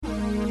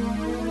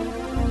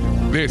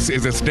This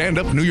is a Stand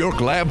Up New York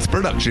Labs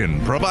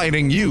production,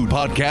 providing you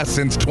podcasts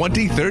since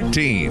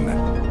 2013.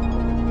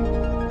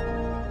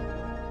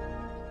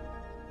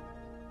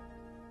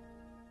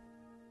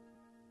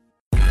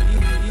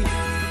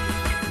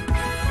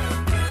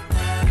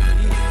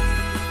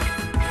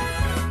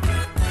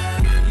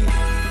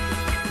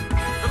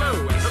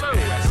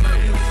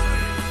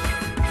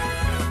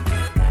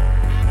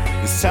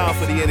 It's time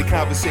for the End of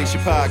Conversation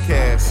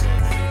podcast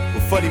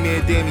with funny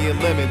man Damian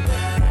Lemon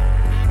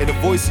and the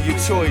voice of your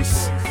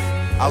choice,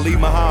 Ali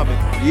Muhammad.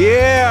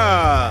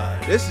 Yeah,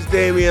 this is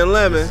Damian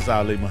Lemon. This is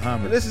Ali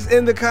Muhammad. This is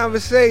In the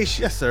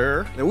Conversation. Yes,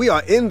 sir. And we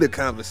are in the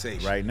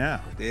conversation. Right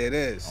now. There it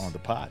is. On the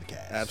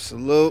podcast.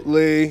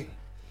 Absolutely.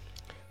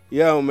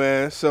 Yo,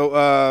 man.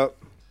 So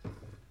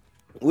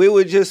we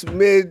were just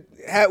we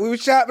were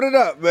chopping it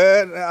up,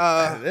 man.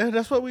 Yeah,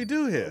 that's what we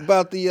do here.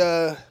 About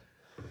the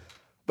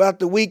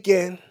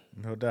weekend.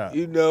 No doubt.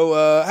 You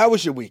know, how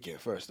was your weekend,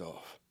 first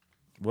off?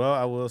 Well,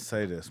 I will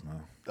say this,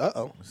 man.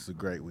 Uh-oh. This is a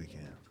great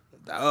weekend.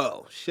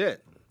 Oh,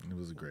 shit. It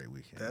was a great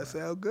weekend. That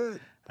sounds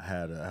good. I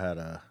had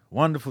a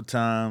wonderful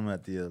time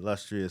at the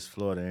illustrious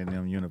Florida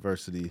A&M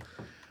University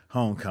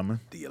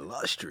homecoming. The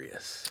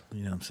illustrious.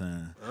 You know what I'm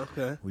saying?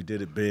 Okay. We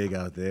did it big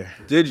out there.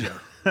 Did you?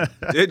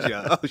 Did you?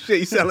 Oh, shit,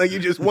 you sound like you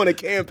just won a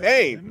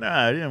campaign.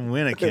 Nah, I didn't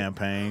win a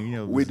campaign. You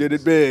know, We did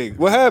it big.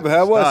 What happened?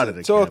 How was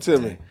it? Talk to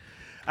me.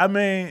 I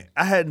mean,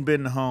 I hadn't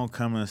been to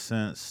homecoming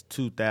since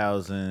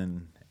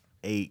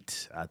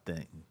 2008, I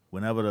think.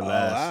 Whenever the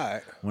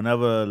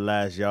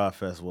last Yard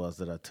Fest was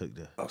that I took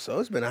there. Oh, so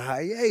it's been a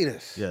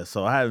hiatus. Yeah,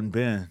 so I haven't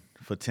been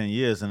for 10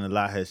 years, and a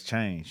lot has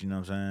changed, you know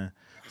what I'm saying?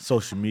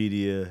 Social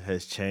media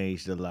has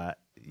changed a lot,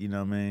 you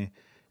know what I mean?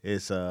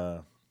 It's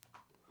a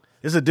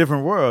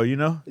different world, you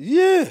know?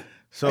 Yeah.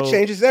 So That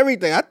changes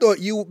everything. I thought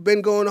you'd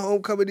been going to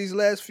homecoming these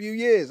last few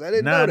years. I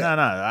didn't know that.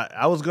 Nah.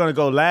 I was going to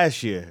go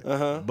last year,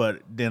 Uh-huh. but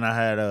then I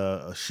had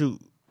a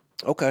shoot.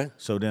 Okay.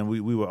 So then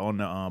we were on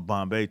the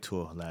Bombay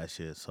tour last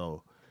year,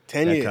 so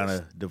 10 that years. kind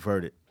of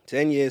diverted.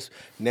 10 years.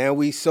 Now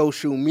we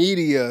social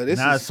media.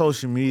 Now it's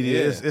social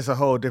media. Yeah. It's a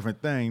whole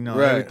different thing. You know,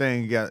 Right.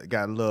 everything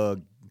got a little,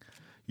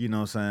 you know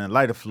what I'm saying,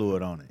 lighter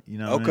fluid on it. You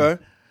know what I Okay.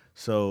 mean?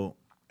 So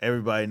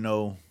everybody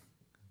know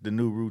the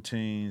new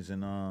routines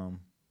and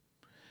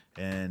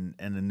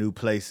the new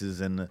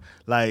places and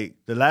the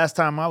last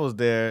time I was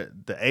there,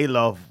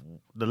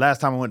 the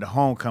last time I went to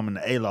homecoming,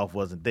 the Aloft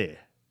wasn't there.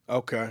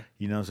 Okay.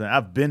 You know what I'm saying?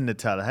 I've been to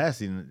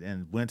Tallahassee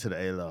and went to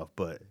the Aloft,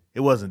 but it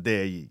wasn't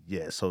there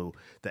yet. So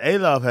the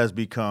Aloft has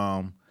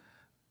become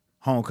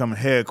homecoming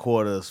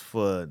headquarters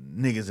for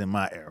niggas in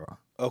my era.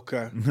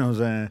 Okay. You know what I'm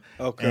saying?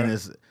 Okay. And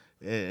it's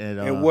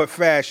In what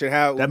fashion?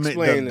 How that mean,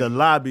 explain the it?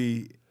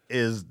 lobby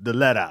is the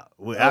let out.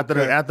 After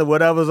Okay. after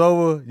whatever's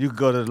over, you can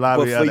go to the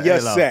lobby But of for the your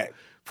Aloft set.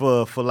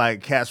 for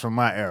like cats from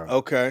my era.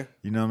 Okay.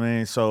 You know what I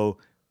mean? So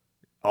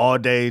all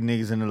day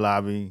niggas in the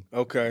lobby.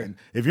 Okay.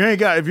 If you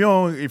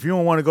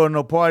don't want to go to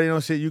no party or no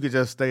shit, you could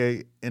just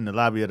stay in the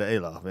lobby of the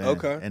Aloft.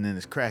 Okay. And then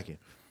it's cracking.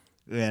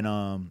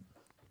 And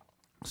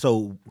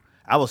so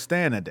I was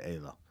staying at the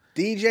Aloft.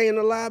 DJ in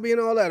the lobby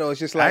and all that, or it's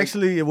just like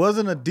Actually, it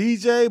wasn't a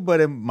DJ,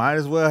 but it might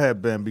as well have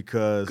been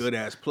because good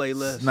ass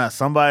playlist.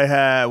 somebody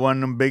had one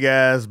of them big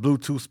ass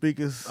Bluetooth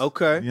speakers.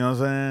 Okay. You know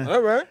what I'm saying?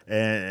 All right.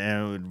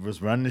 And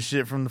was running the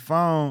shit from the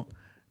phone.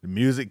 The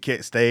music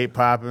stayed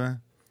popping.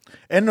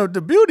 And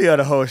the beauty of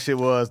the whole shit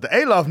was the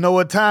Aloft know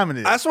what time it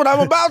is. That's what I'm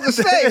about to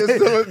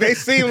say. They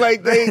seem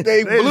like they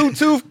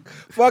Bluetooth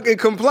fucking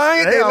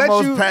compliant. They let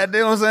almost you. they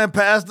know what I'm saying,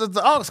 passed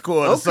the aux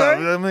cord or Okay. something.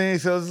 You know what I mean?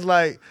 So it's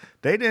like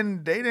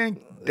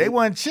they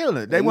weren't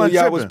chilling. They I knew weren't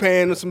y'all tripping. was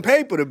paying some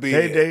paper to be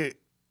here.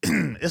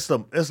 It's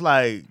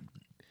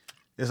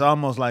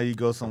almost like you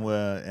go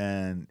somewhere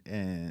and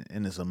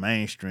it's a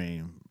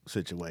mainstream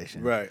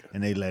situation. Right.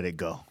 And they let it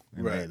go.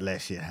 And Right. they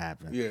let shit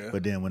happen. Yeah.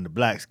 But then when the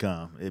blacks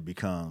come, it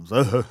becomes you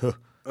know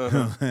what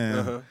I'm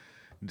saying?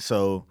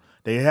 So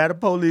they had a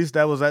police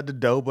that was at the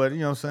door, but you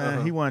know what I'm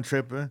saying? He wasn't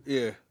tripping.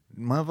 Yeah.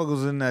 Motherfuckers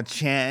was in there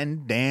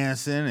chanting,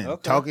 dancing, and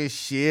Okay. talking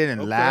shit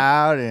and Okay.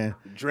 loud and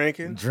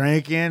Drinking.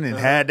 and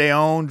had their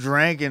own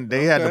drink and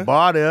they had Okay. the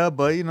bar there,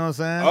 but you know what I'm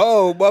saying?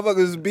 Oh,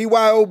 motherfuckers,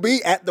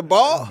 BYOB at the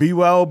bar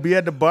BYOB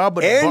at the bar,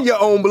 but and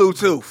your own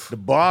Bluetooth. the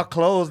bar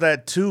closed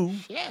at 2.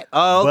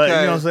 Oh, But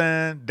okay. you know what I'm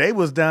saying? They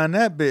was down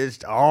that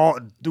bitch all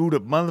through the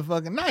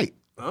motherfucking night.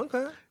 Okay.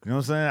 You know what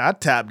I'm saying? I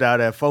tapped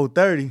out at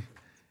 4:30.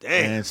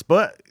 Damn. And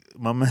Sput,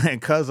 my man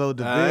Cuzzo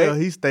DeVille, All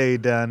right. he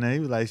stayed down there. He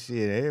was like,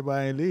 shit,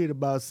 everybody ain't leave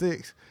about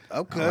 6.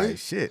 Okay. I'm like,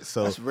 shit.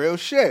 So That's real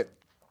shit.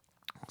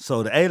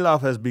 So the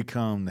Aloft has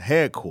become the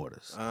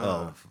headquarters Uh-huh.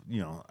 of,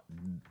 you know,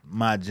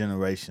 my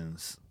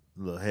generation's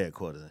little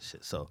headquarters and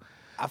shit. So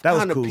I've that was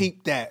kind of cool.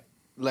 peeped that,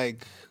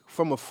 like,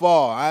 from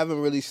afar. I haven't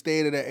really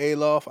stayed at the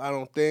Aloft, I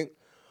don't think.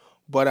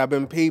 But I've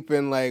been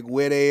peeping, like,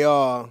 where they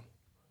are.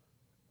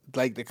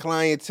 Like, the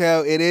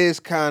clientele, it is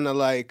kind of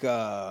like,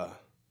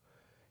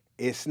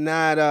 it's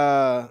not,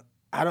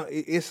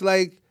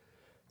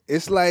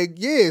 it's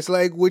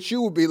like what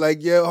you would be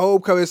like, your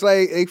homecoming. It's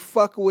like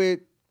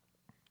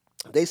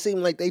they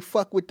seem like they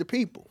fuck with the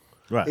people.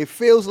 Right. It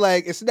feels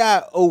like it's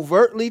not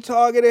overtly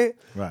targeted,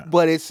 Right.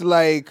 but it's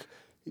like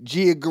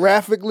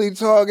geographically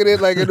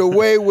targeted, like in a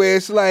way where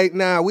it's like,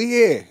 nah, we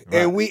here,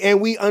 and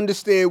we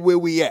understand where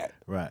we at,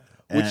 Right.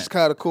 which is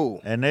kind of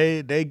cool. And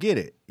they get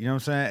it. You know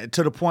what I'm saying?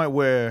 To the point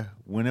where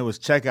when it was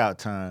checkout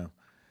time,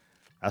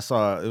 I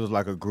saw it was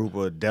like a group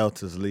of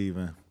Deltas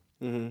leaving.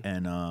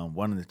 And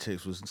one of the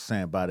chicks was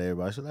saying bye to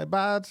everybody. She was like,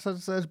 bye, such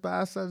and such,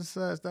 bye, such and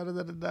such,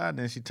 da-da-da-da-da. And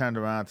then she turned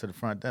around to the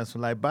front desk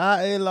and was like,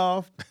 bye,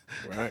 Aloft.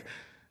 Right.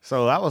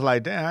 So I was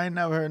like, damn, I ain't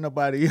never heard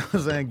nobody, you know what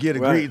I'm saying, get a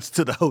greetings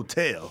to the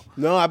hotel.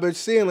 No, I've been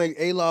seeing like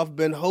Aloft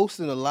been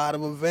hosting a lot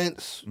of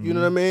events. You know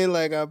what I mean?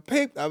 Like I've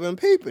been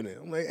peeping it.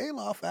 I'm like,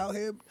 Aloft out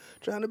here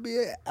trying to be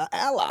an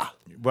ally.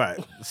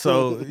 Right.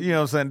 So, you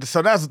know what I'm saying?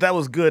 So that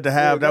was good to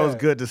have. Yeah, that was man.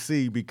 good to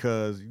see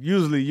because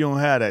usually you don't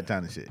have that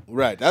kind of shit.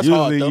 Right. That's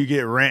usually hard, though. you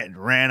get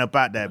ran up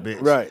out that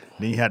bitch. Right.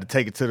 Then you had to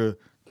take it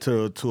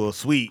to a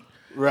suite.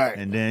 Right.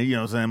 And then, you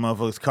know what I'm saying,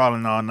 motherfuckers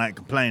calling all night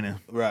complaining.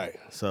 Right.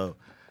 So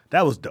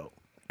that was dope.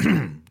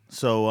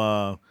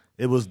 So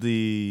it was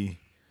the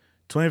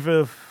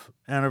 25th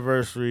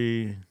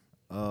anniversary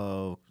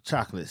of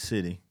Chocolate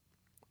City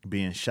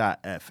being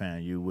shot at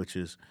FAMU, which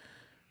is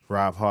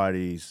Rob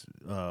Hardy's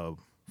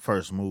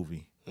first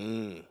movie.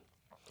 And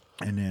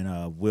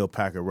then Will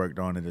Packer worked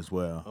on it as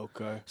well.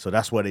 Okay. So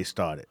that's where they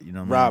started. You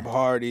know what Rob I mean?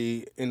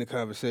 Hardy in the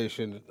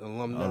conversation,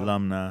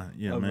 Alumni,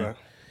 you know what I mean? Okay.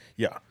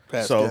 Yeah.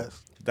 Past so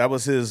guest.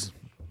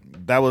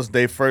 that was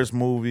their first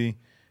movie.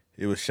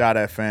 It was shot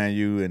at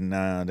FAMU,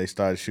 and they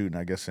started shooting,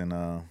 I guess, in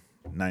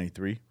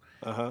 '93.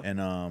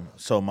 And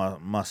so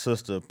my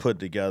sister put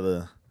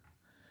together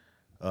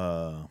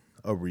a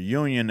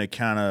reunion to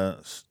kind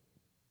of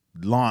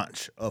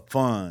launch a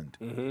fund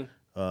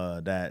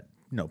that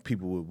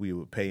people we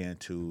would pay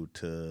into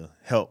to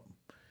help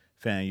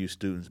FAMU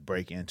students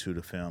break into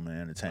the film and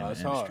entertainment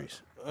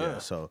industries. Yeah,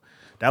 so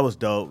that was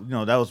dope.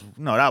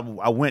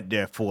 I went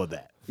there for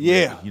that.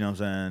 Yeah. You know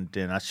what I'm saying?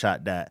 Then I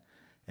shot that.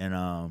 And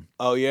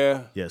Oh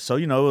yeah. yeah, so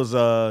it was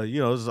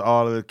it was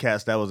all of the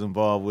cats that was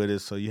involved with it.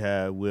 So you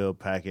had Will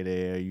Packer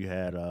there, you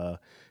had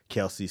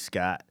Kelsey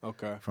Scott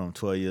from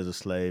 12 Years a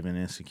Slave and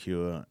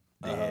Insecure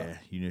there.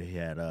 You know, he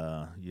had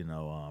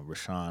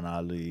Rashawn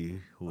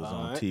Ali, who was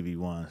on TV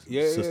One,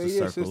 Sister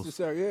Circles. Sister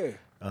Circle,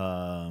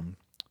 yeah.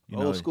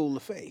 Old school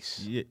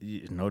LaFace.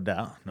 Yeah, no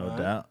doubt.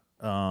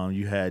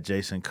 You had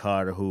Jason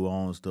Carter, who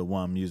owns the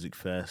One Music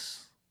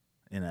Fest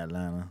in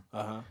Atlanta.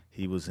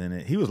 He was in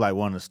it. He was like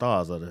one of the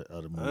stars of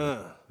the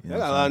movie. They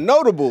got a lot of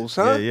notables,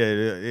 huh?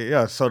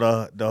 Yeah. So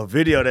the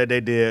video that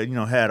they did,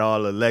 had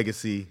all the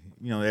legacy,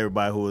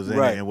 everybody who was in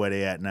it and where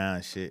they at now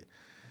and shit.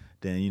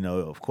 Then,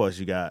 of course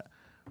you got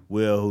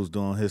Will, who's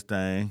doing his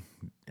thing,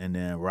 and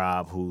then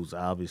Rob, who's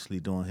obviously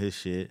doing his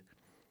shit.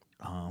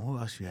 Who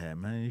else you had,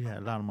 man? You had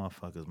a lot of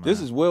motherfuckers, man. This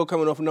is Will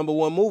coming off a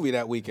 #1 movie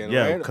that weekend,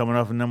 right? Yeah, coming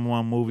off a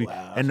 #1 movie.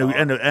 Wow, and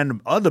the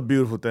other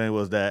beautiful thing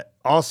was that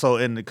also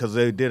because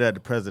they did it at the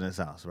president's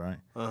house, right?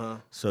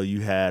 So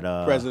you had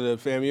President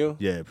FAMU.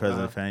 Yeah,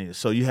 President FAMU.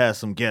 So you had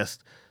some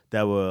guests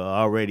that were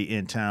already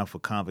in town for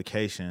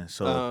convocation.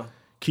 So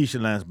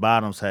Keisha Lance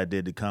Bottoms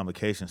did the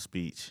convocation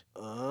speech.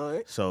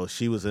 So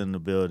she was in the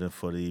building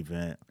for the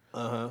event.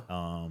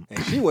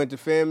 And she went to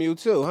FAMU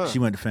too, huh? She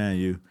went to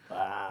FAMU.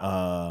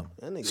 Wow.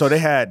 So they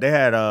had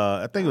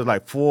I think it was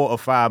like 4 or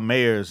 5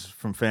 mayors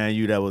from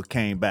FAMU that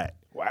came back.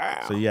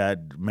 Wow. So you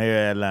had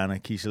Mayor of Atlanta,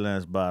 Keisha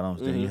Lance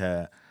Bottoms. Then you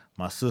had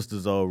my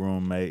sister's old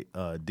roommate,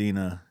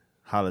 Dina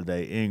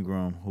Holiday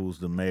Ingram, who's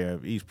the mayor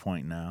of East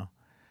Point now.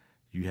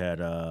 You had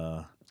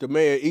the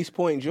mayor of East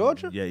Point,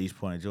 Georgia? Yeah, East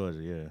Point,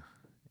 Georgia, yeah.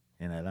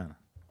 In Atlanta.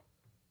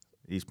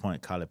 East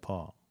Point, College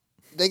Park.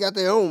 They got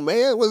their own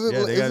mayor? Is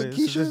it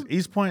Keisha?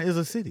 East Point is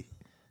a city.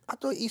 I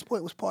thought East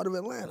Point was part of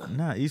Atlanta.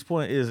 Nah, East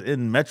Point is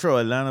in Metro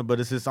Atlanta, but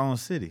it's its own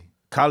city.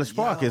 College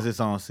Park is its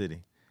own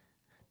city.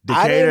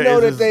 Decatur I didn't know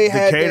that they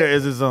had Decatur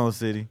is its own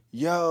city.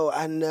 Yo,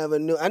 I never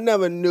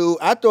knew.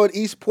 I thought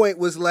East Point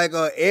was like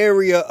an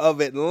area of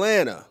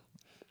Atlanta.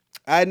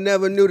 I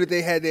never knew that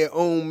they had their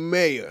own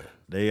mayor.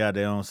 They got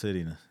their own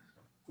city now.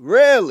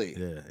 Really?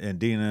 Yeah, and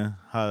Dina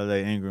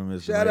Holiday Ingram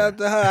is Shout out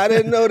to her. I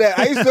didn't know that.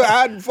 I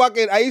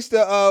used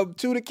to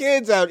toot the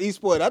kids out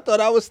East Point. I thought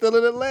I was still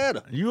in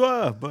Atlanta. You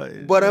are,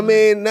 but I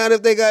mean, not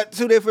if they got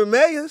 2 different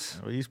mayors.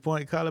 East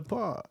Point, College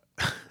Park.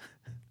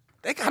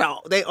 They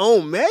got their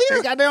own mayor?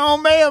 They got their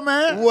own mayor,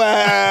 man.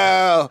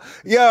 Wow.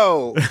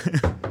 Yo,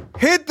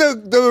 hit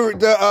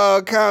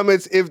the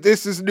comments if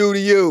this is new to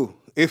you.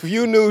 If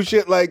you knew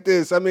shit like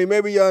this, I mean,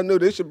 maybe y'all knew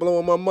this should blow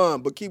on my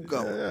mind, but keep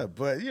going. Yeah,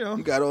 but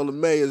you got all the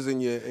mayors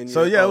in your.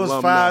 So yeah, it was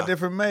 5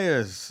 different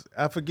mayors.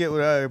 I forget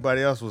where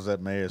everybody else was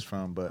at mayors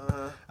from, but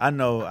I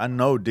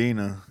know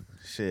Dina.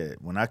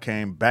 Shit, when I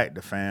came back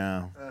to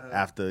fam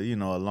after a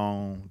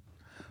long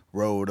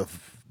road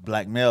of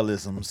black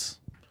maleisms,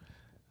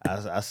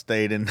 I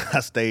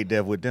stayed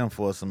there with them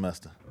for a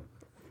semester.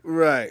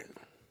 Right.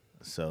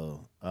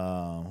 So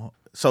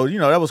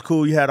that was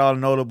cool. You had all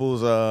the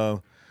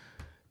notables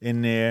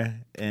in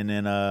there, and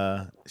then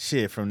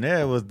from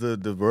there was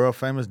the world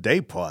famous day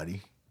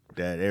party.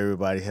 that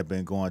everybody had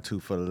been going to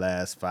for the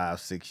last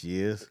 5-6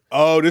 years.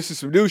 Oh, this is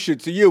some new shit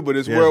to you, but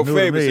it's Yeah, world new to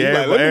famous. me. So you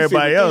like, let me see what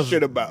Everybody this else,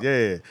 shit about.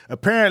 Yeah,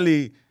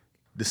 apparently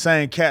the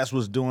same cats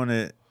was doing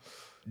it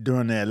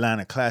during the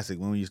Atlanta Classic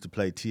when we used to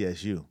play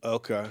TSU,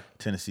 Okay.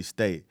 Tennessee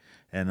State,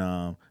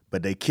 and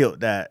but they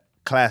killed that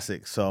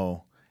Classic,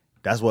 so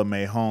that's what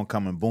made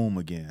homecoming boom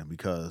again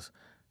because.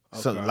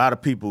 So a lot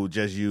of people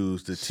just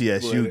use the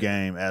TSU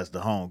game as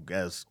the home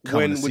as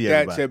coming to see When would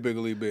everybody. that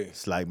typically be?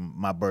 It's like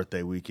my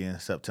birthday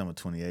weekend, September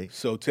 28th.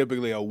 So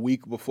typically a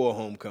week before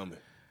homecoming.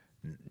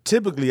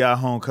 Typically, our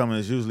homecoming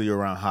is usually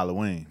around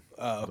Halloween.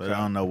 Oh, okay. But I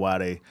don't know why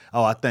they.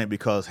 Oh, I think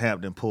because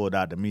Hampton pulled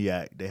out the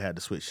MEAC, they had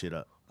to switch shit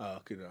up. Oh,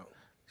 okay. No.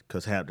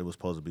 Because Hampton was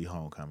supposed to be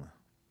homecoming.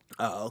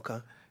 Oh, okay.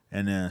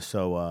 And then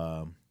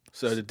so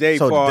the day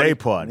So the party. day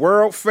party.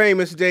 World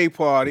famous day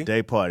party.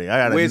 day party.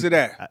 I got Where's it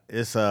at?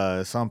 It's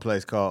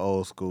someplace called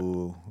Old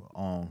School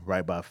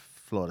right by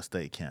Florida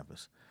State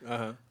campus.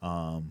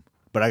 Uh-huh.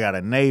 But I got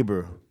a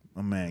neighbor,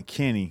 my man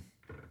Kenny.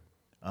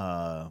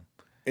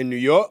 In New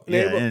York,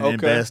 neighbor? Yeah, in okay.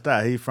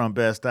 Bed-Stuy. He from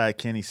Bed-Stuy,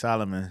 Kenny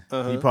Solomon.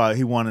 Uh-huh.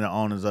 He one of the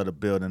owners of the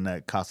building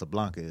that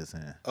Casablanca is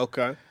in.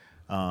 Okay.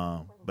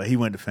 But he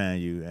went to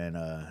FAMU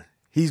and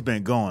he's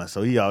been going,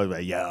 so he always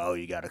like, yo,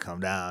 you gotta come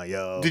down,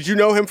 yo. Did you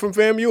know him from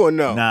FAMU or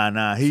no?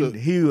 Nah.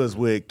 He was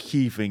with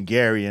Keith and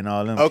Gary and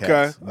all them Okay,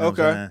 cats. You know what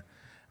I'm okay.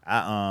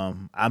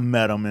 saying? I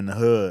met him in the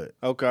hood.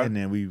 Okay. And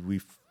then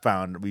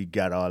we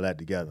got all that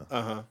together.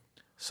 Uh-huh.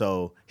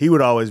 So he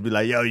would always be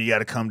like, yo, you got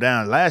to come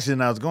down. Last year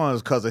when I was going, it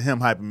was because of him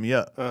hyping me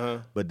up. Uh-huh.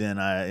 But then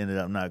I ended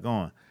up not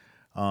going.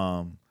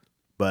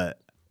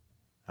 But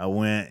I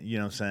went, you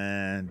know what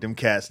I'm saying? Them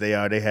cats, they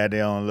had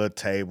their own little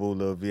table,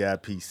 little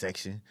VIP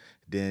section.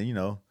 Then,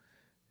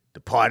 the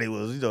party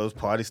was, the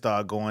party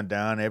started going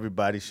down.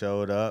 Everybody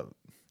showed up.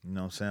 You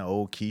know what I'm saying?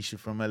 Old Keisha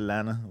from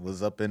Atlanta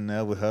was up in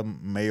there with her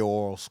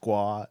mayoral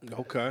squad.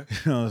 Okay.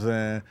 You know what I'm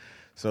saying?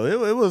 So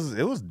it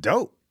was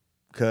dope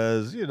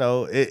because,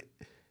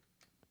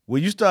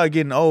 when you start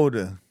getting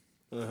older,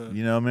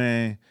 you know what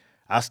I mean?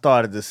 I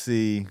started to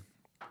see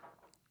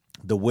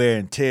the wear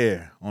and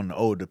tear on the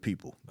older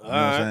people. You know what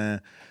I'm saying?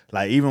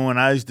 Like, even when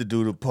I used to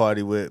do the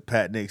party with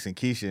Pat Nix and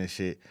Keisha and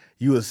shit,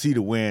 you would see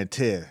the wear and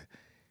tear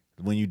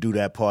when you do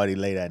that party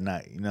late at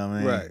night. You know what I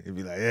mean? Right. It'd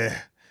be like, Yeah.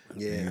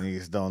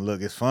 niggas don't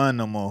look as fun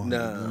no more.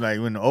 Nah. Like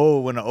when the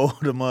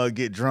older mug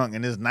get drunk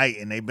and it's night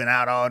and they been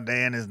out all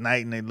day and it's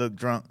night and they look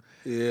drunk.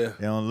 Yeah.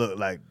 They don't look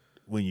like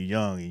when you're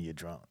young and you're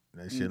drunk.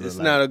 That shit look It's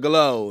like, not a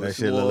glow. that It's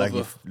shit more look like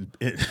of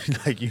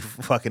like you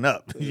fucking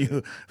up.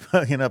 You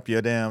fucking up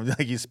your damn,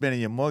 like you spending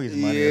your mortgage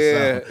money or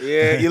Yeah, something.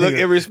 yeah. You look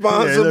Yeah,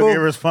 irresponsible. you look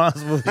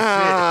irresponsible as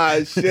Ah,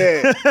 shit.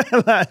 shit.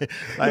 like,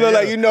 You look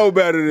like you know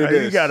better than like,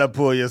 this. you gotta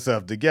pull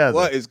yourself together.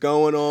 What is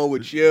going on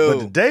with you? But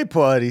the day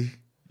party,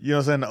 you know what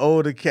I'm saying? The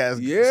older cats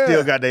Yeah.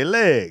 still got their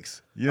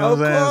legs. You know what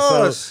I'm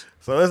saying? course.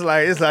 So it's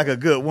like a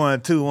good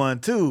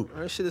 1-2-1-2.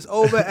 That shit is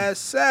over at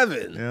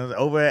 7. You know,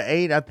 over at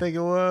 8, I think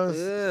it was.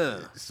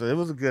 Yeah. So it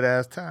was a good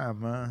ass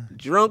time, man.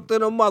 Drunk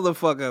than a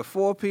motherfucker at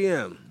 4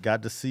 p.m.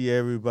 Got to see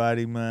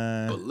everybody,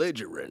 man.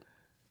 Belligerent.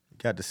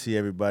 Got to see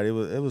everybody.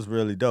 It was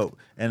really dope.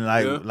 And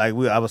I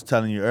Yeah. was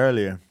telling you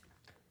earlier,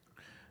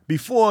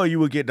 before you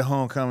would get to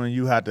homecoming,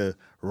 you had to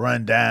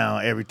run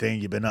down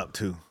everything you've been up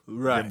to.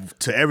 Right.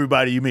 To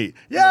everybody you meet.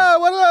 Yeah,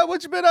 what up?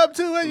 What you been up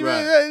to? What you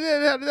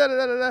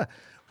Right.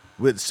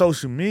 With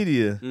social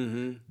media,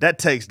 that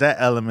takes that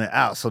element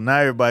out. So now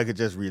everybody could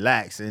just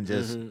relax and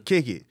just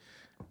kick it.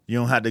 You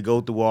don't have to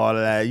go through all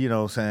of that, you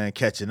know what I'm saying,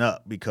 catching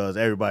up because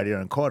everybody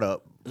done caught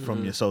up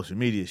from your social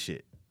media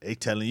shit. They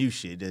telling you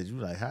shit that you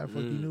like, how the fuck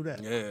you knew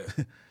that?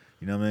 Yeah.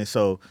 You know what I mean?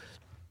 So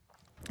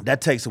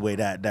that takes away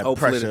that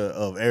Hopefully pressure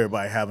of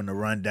everybody having to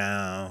run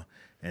down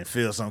and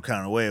feel some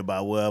kind of way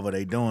about whatever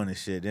they doing and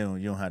shit. You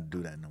don't have to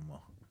do that no more.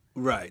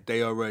 Right.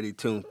 They already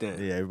tuned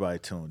in. Yeah, everybody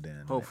tuned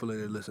in. Hopefully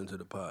they listen to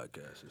the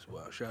podcast as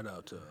well. Shout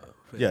out to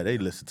Yeah, they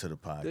listen to the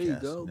podcast. There you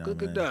go. know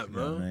Good what I that, mean? You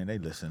know what I man. mean? They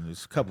listen.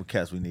 There's a couple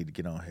cats we need to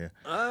get on here.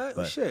 All right,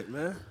 But- shit,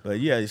 man. But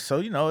yeah,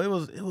 so it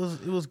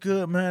was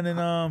good, man. And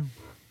How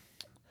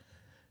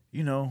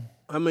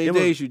many it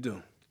was- days you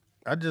do?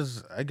 I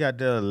got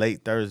there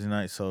late Thursday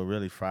night, so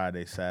really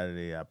Friday,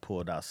 Saturday, I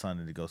pulled out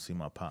Sunday to go see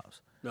my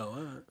pops. No,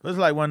 all right. It was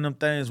like one of them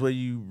things where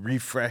you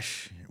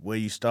refresh where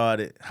you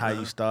started, how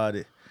you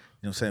started.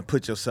 You know what I'm saying?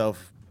 Put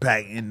yourself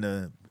back in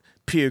the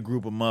peer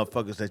group of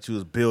motherfuckers that you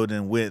was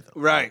building with.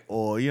 Right.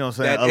 Or, you know what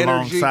I'm saying, That energy.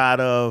 alongside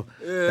of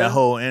Yeah. that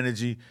whole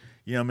energy.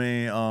 You know what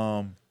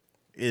I mean?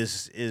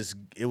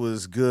 It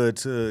was good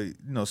to,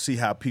 see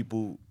how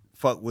people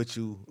fuck with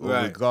you or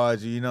Right.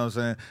 regard you, you know what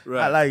I'm saying?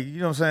 Right. I like, you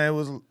know what I'm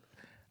saying?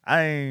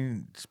 I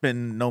ain't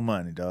spending no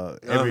money, dog.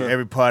 Uh-huh.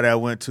 Every party I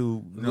went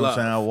to, you know what I'm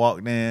saying, I Love.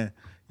 walked in,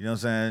 you know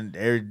what I'm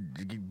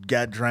saying,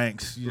 got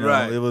drinks, you know,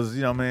 Right. it was,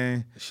 you know what I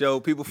mean? Show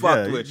people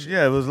fucked yeah, with you.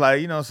 Yeah, it was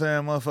like, you know what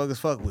I'm saying, motherfuckers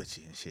fuck with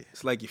you and shit.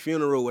 It's like your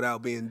funeral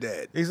without being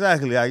dead.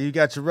 Exactly, like you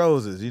got your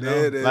roses, you know?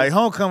 There it is. Like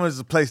homecoming is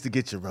a place to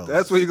get your roses.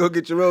 That's where you go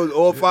get your rose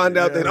or find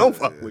out they don't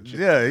fuck with you.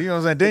 Yeah, you know what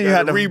I'm saying? Then you gotta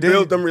had to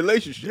rebuild them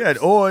relationships. Yeah,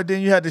 or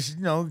then you had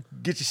to,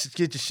 get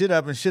your shit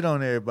up and shit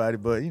on everybody,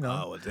 but you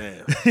know. Oh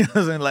damn. You know what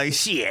I'm saying? Like,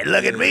 shit,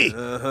 look at me.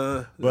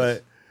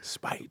 But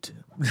spite.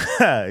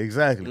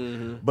 exactly.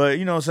 Mm-hmm. But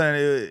you know what I'm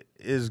saying?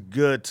 It's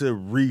good to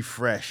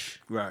refresh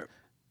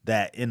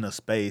that inner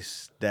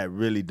space that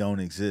really don't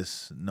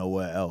exist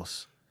nowhere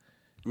else.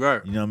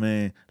 Right. You know what I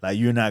mean? Like,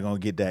 you're not going to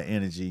get that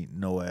energy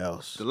nowhere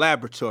else. The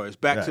laboratories,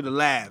 back to the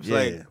labs,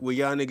 like where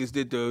y'all niggas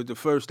did the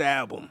first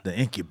album. The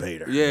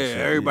incubator. Yeah,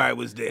 everybody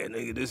was there,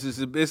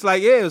 nigga. It's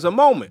like, it's a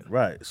moment.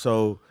 Right.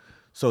 So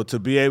to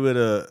be able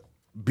to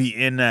be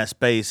in that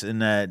space, in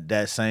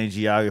that same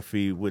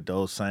geography with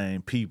those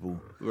same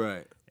people.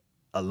 Right.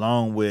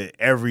 Along with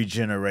every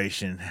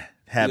generation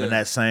having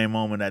that same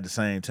moment at the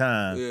same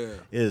time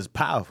is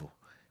powerful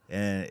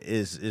and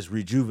is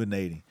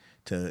rejuvenating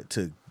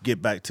to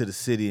get back to the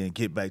city and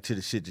get back to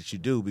the shit that you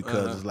do,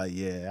 because it's like,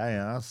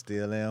 I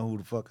still am who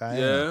the fuck I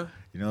am.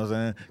 You know what I'm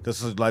saying?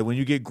 Because it's like when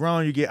you get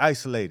grown, you get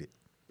isolated.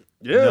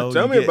 Yeah, you know,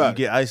 tell me about it.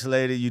 You get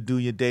isolated, you do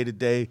your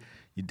day-to-day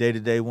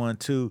 1,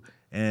 2,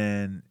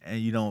 and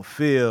you don't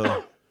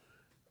feel,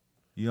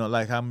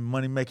 like how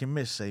Money Making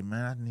Mitch say,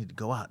 man, I need to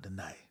go out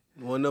tonight.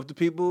 One of the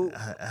people,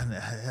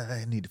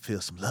 I need to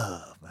feel some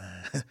love,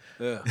 man.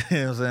 Yeah, you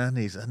know what I'm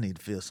saying? I need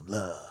to feel some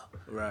love.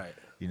 Right.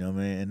 You know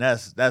what I mean? And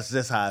that's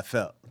just how I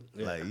felt.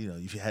 Yeah. Like, you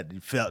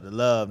felt the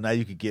love. Now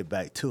you can get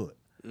back to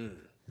it.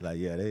 Like,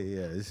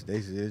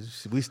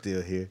 we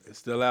still here. It's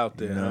still out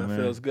there. It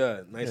feels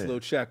good. Nice little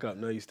checkup.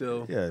 No, you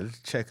still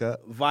check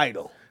up.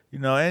 Vital.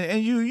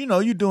 And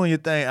you doing your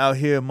thing out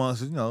here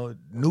amongst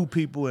new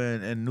people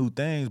and new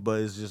things,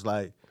 but it's just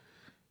like,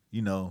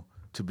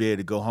 to be able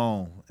to go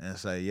home and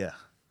say,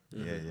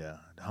 the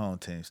home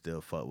team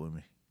still fuck with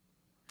me.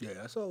 Yeah,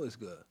 that's always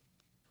good.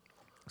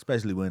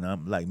 Especially when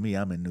I'm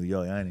in New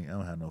York. I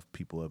don't have no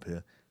people up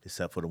here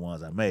except for the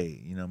ones I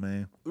made. You know what I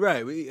mean?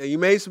 Right. You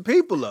made some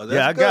people though.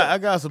 That's good. I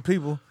got some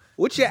people.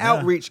 What's your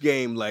outreach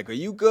game like? Are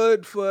you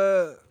good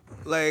for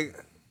like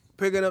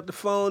picking up the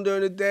phone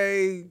during the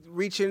day,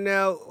 reaching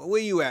out?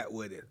 Where you at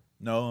with it?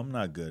 No, I'm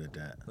not good at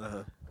that.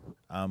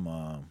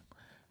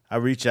 I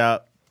reach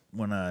out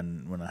when I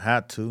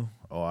had to,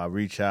 or I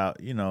reach out.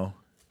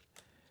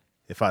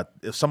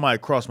 If somebody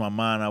crossed my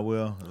mind, I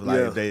will.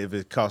 Like if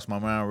it crossed my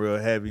mind real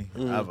heavy,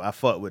 I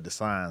fuck with the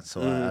signs,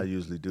 so I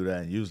usually do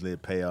that, and usually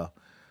it pay off.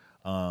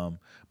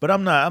 But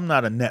I'm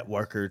not a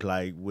networker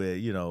like where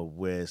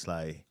it's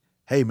like,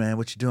 hey man,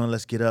 what you doing?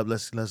 Let's get up,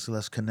 let's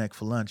connect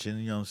for lunch,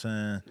 and you know what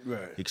I'm saying?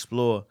 Right.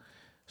 Explore.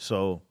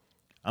 So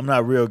I'm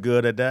not real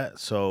good at that.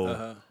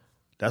 So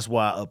that's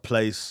why a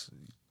place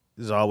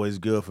is always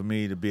good for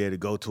me, to be able to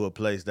go to a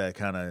place that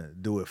kind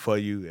of do it for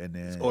you, and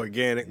then it's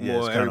organic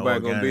more.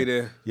 Everybody gonna be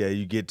there. Yeah,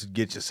 you get to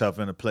get yourself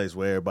in a place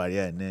where everybody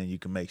at, and then you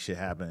can make shit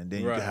happen, and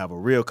then you can have a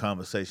real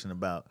conversation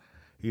about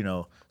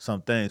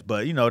some things.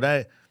 But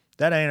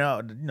that ain't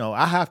all.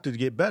 I have to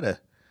get better,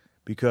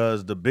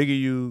 because the bigger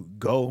you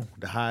go,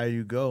 the higher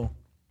you go,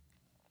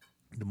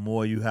 the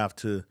more you have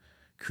to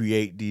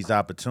create these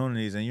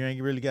opportunities, and you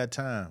ain't really got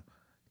time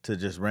to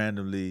just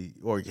randomly,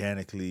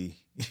 organically,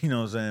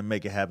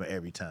 make it happen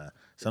every time.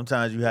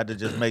 Sometimes you have to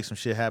just make some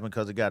shit happen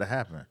because it got to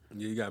happen.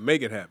 You got to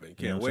make it happen. You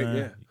can't wait,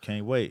 You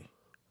can't wait.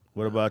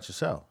 What about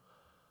yourself?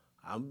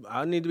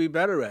 I need to be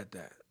better at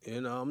that.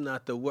 I'm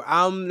not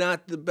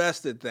the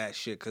best at that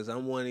shit, because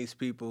I'm one of these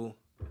people.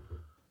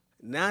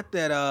 Not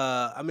that,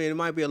 it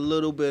might be a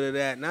little bit of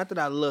that. Not that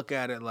I look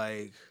at it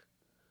like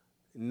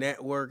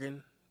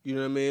networking. You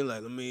know what I mean?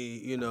 Like,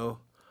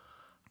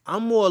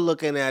 I'm more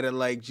looking at it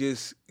like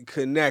just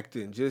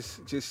connecting,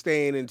 just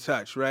staying in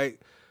touch, right?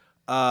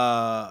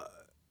 Because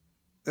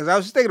I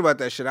was just thinking about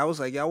that shit. I was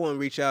like, y'all want to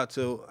reach out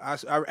to... I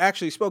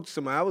actually spoke to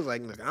somebody. I was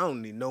like, look, I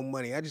don't need no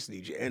money. I just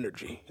need your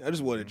energy. I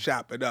just want to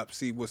chop it up,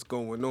 see what's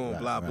going on,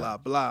 blah,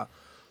 blah.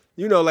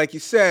 Like you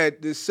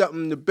said, there's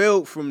something to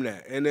build from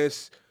that. And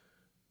it's,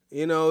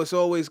 it's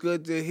always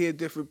good to hear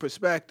different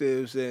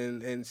perspectives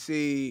and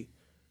see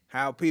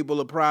how people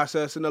are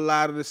processing a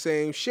lot of the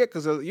same shit.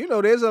 Because,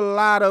 there's a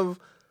lot of...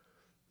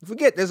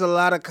 there's a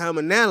lot of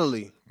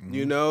commonality.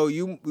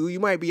 Mm-hmm. You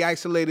might be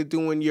isolated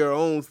doing your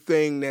own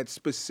thing that's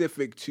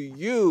specific to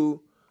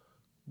you,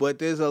 but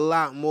there's a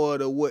lot more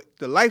to what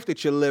the life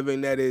that you're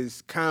living that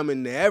is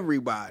common to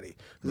everybody.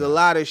 There's a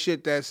lot of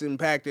shit that's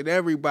impacted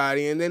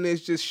everybody, and then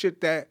there's just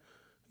shit that,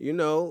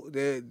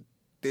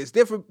 there's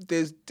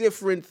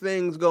different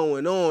things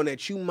going on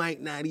that you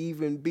might not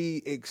even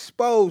be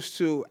exposed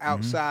to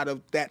outside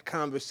of that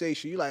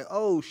conversation. You're like,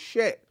 oh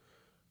shit,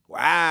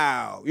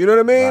 wow, you know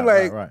what I mean?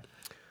 Right.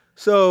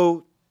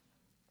 So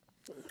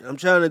I'm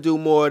trying to do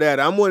more of that.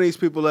 I'm one of these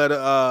people that,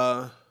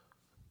 I'm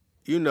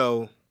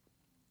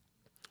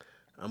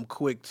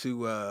quick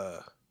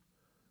to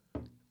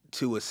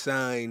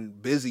assign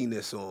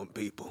busyness on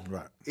people.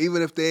 Right.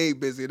 Even if they ain't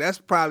busy. That's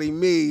probably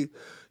me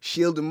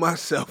shielding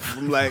myself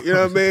from From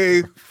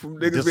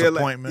niggas being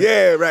like,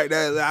 yeah, right,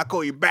 I'll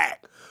call you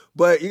back.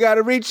 But you got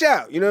to reach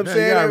out. You know what I'm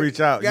saying? You got to reach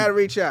out. You got to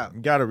reach out.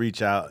 You got to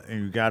reach out,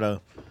 and you got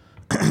to,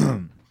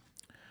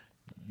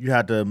 you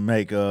have to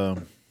make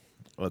a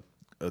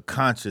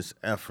conscious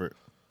effort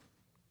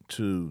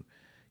to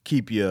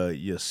keep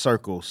your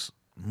circles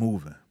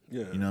moving.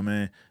 Yeah. You know what I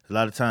mean? A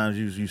lot of times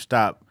you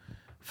stop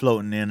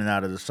floating in and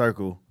out of the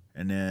circle,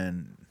 and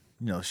then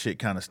shit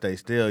kind of stays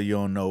still. You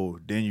don't know.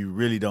 Then you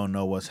really don't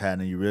know what's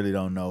happening. You really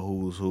don't know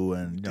who's who,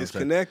 and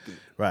disconnected.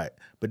 Right.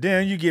 But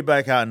then you get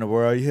back out in the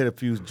world. You hit a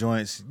few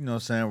joints. You know what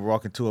I'm saying?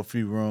 Walk into a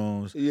few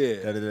rooms.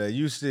 Yeah.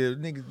 You still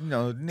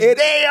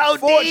niggas.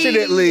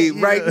 Fortunately,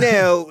 right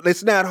now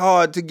it's not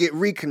hard to get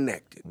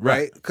reconnected.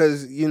 Right.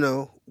 Because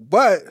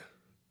but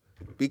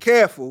be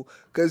careful,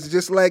 because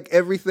just like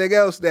everything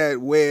else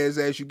that wears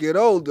as you get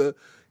older,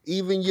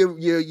 even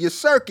your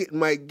circuit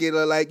might get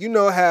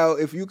how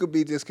if you could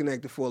be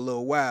disconnected for a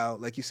little while,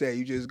 like you said,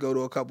 you just go to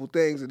a couple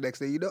things, and next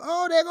thing you know,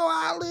 oh, there go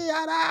Ali.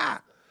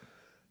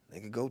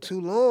 Nigga go too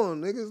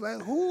long. Niggas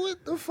like, who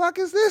the fuck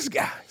is this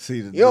guy? See,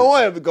 you don't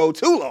want him to go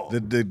too long.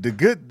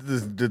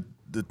 The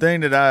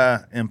thing that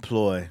I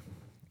employ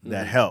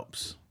that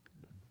helps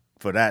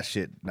for that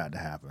shit not to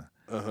happen.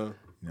 You know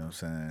what I'm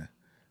saying?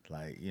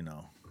 Like,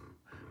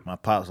 my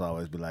pops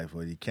always be like,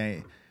 well, you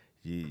can't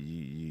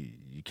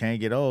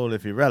get old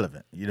if you're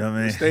relevant. You know what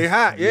I mean? Stay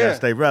hot, yeah. You gotta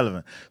stay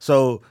relevant.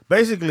 So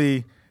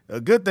basically,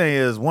 a good thing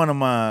is one of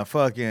my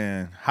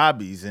fucking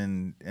hobbies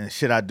and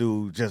shit I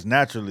do just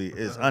naturally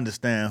is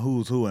understand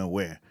who's who and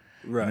where.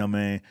 Right. You know what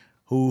I mean?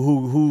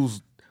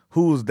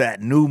 Who's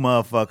that new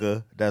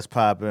motherfucker that's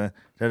popping?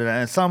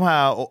 And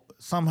somehow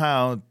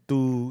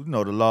through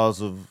the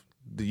laws of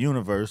the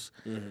universe,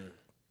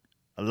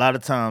 a lot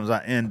of times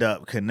I end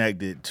up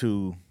connected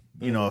to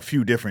a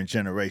few different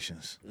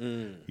generations.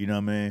 You know what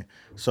I mean?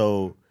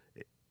 So,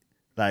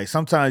 like,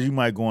 sometimes you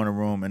might go in a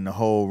room and the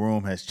whole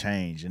room has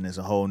changed and there's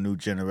a whole new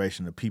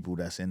generation of people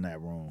that's in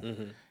that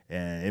room.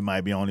 And it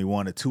might be only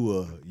one or two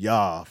of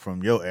y'all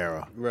from your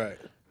era. Right.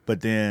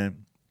 But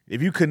then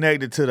if you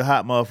connected to the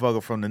hot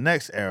motherfucker from the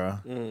next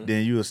era,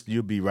 then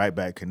you'll be right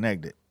back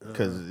connected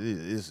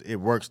because it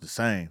works the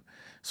same.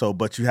 So,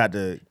 but you had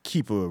to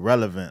keep a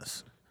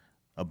relevance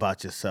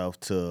about yourself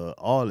to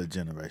all the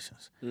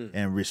generations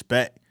and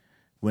respect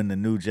when the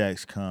new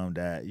jacks come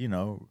that,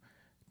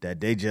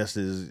 that they just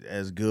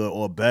as good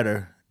or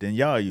better than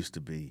y'all used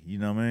to be. You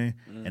know what I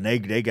mean? And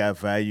they got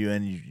value,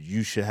 and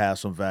you should have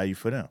some value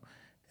for them.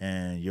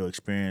 And your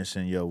experience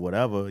and your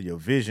whatever, your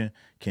vision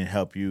can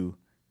help you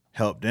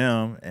help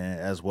them, and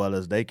as well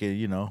as they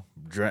can,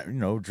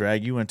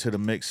 drag you into the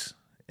mix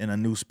in a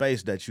new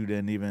space that you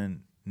didn't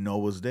even know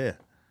was there.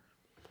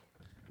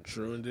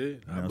 True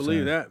indeed. You know I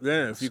believe that.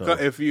 Yeah.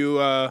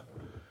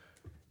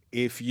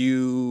 If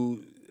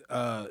you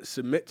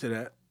submit to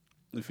that,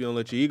 if you don't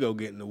let your ego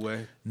get in the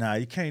way. Nah,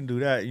 you can't do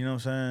that. You know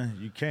what I'm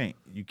saying? You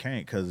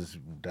can't, because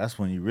that's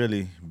when you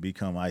really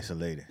become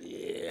isolated.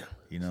 Yeah.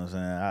 You know what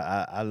I'm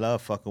saying? I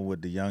love fucking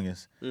with the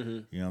youngest.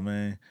 You know what I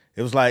mean?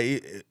 It was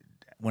like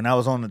when I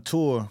was on the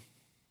tour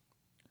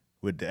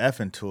with the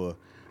effing tour,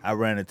 I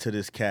ran into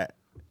this cat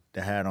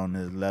that had on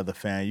this leather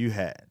fan you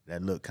had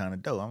that looked kind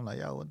of dope. I'm like,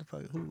 yo, what the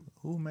fuck?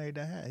 Who made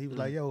that hat? He was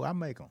like, yo, I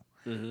make them.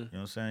 You know what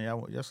I'm saying?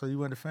 Yo, so you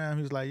went to fam?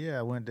 He was like, yeah,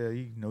 I went there.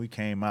 He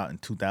came out in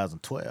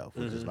 2012,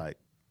 which is like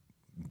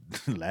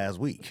last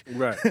week.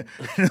 Right. You know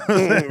what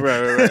I'm saying?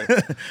 Right.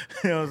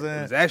 You know what I'm saying?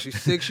 It was actually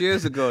 6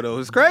 years ago, though.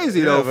 It's crazy,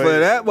 though, for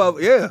that.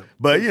 Well, yeah.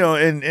 But,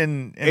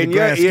 in the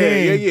grand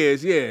scheme.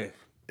 Yeah.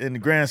 In the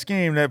grand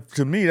scheme, that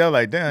to me, that was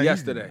like, damn.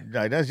 Yesterday.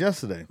 That's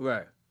yesterday.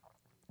 Right.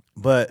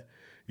 But,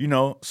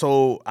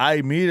 so I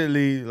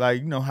immediately,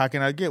 how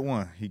can I get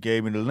one? He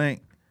gave me the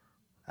link.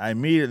 I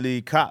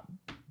immediately copped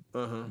two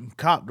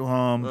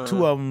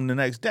of them the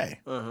next day.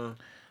 You know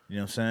what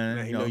I'm saying?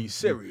 Now you know you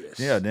serious.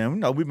 Yeah, then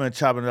we've been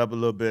chopping it up a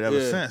little bit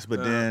ever since.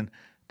 But then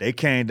they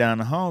came down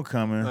to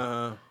homecoming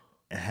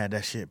and had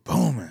that shit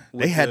booming.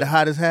 They had the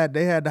hottest hat.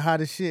 They had the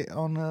hottest shit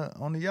on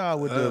the yard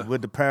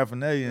with the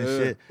paraphernalia and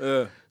shit.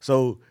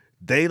 So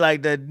they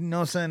like that. You know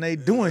what I'm saying? They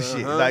doing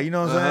shit. Like, you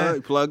know what I'm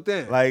saying? Plugged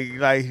in.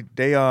 Like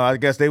they I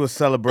guess they were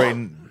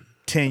celebrating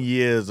 10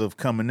 years of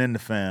coming in the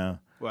fam.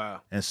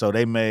 Wow. And so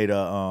they made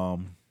a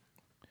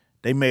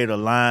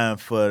line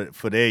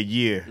for their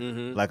year,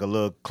 like a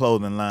little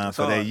clothing line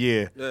for their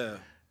year,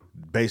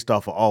 based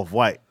off of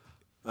Off-White.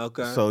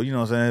 Okay. So, you know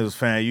what I'm saying? It was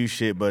Fan U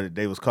shit, but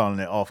they was calling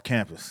it Off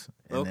Campus.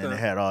 And then they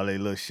had all their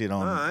little shit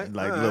on.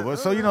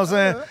 So, you know what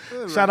I'm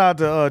saying? Shout out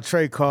to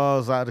Trey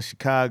Carls out of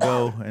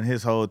Chicago and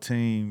his whole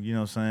team, you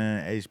know what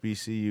I'm saying?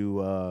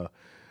 HBCU,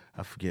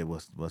 I forget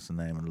what's the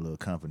name of the little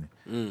company,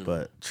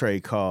 but Trey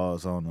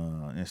Carls on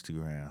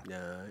Instagram.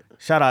 Yeah.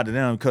 Shout out to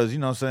them, because, you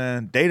know what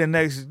I'm saying? They the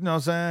next, you know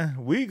what I'm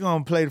saying? We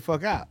gonna play the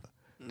fuck out.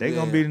 They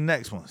gonna be the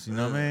next ones, you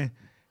know what I mean?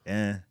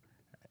 And,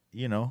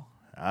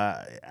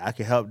 I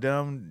can help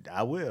them,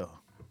 I will.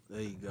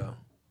 There you go.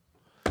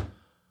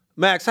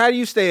 Max, how do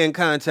you stay in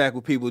contact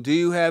with people? Do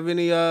you have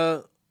any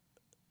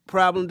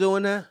problem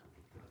doing that?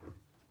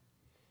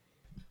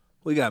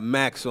 We got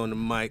Max on the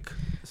mic.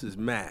 This is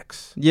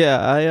Max.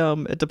 Yeah,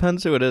 it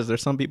depends who it is.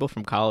 There's some people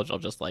from college I'll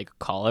just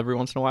call every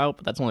once in a while,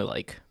 but that's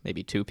only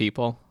maybe 2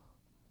 people.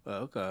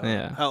 Oh, okay.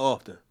 Yeah. How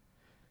often?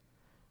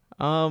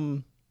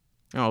 A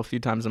few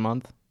times a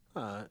month.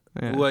 All right.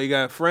 Yeah. Well, you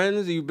got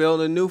friends? Are you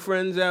building new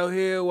friends out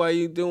here while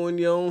you doing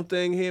your own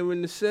thing here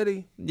in the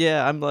city?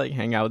 Yeah, I'm like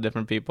hang out with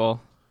different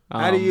people.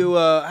 How do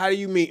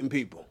you meeting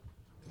people?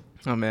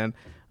 Oh man,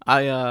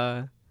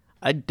 I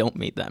don't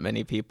meet that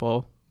many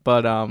people,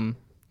 but let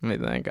me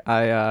think.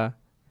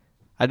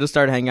 I just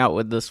started hanging out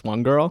with this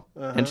one girl,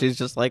 and she's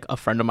just like a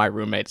friend of my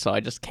roommate. So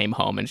I just came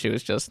home, and she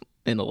was just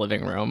in the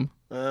living room.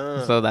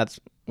 So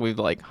we've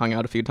like hung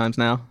out a few times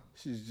now.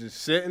 She's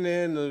just sitting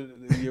there in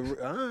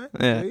all right.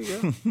 Yeah. There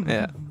you go.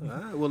 Yeah. All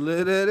right. Well, there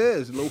it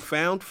is. A little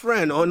found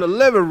friend on the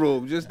living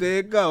room. Just there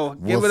you go.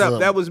 Give What's it up. up?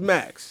 That was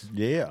Max.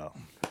 Yeah.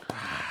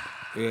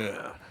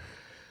 Yeah.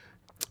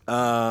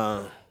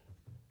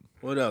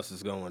 What else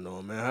is going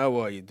on, man? How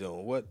are you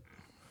doing? I'm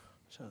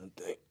trying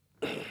to think.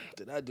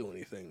 Did I do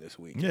anything this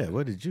weekend? Yeah,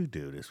 what did you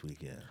do this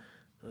weekend?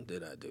 What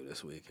did I do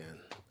this weekend?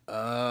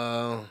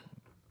 I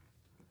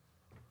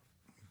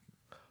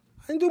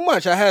didn't do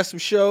much. I had some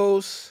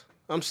shows.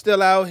 I'm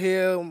still out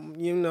here,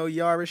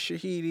 Yaris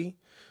Shahidi.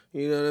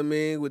 You know what I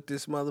mean? With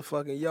this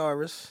motherfucking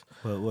Yaris.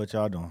 What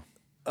y'all doing?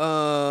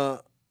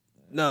 No.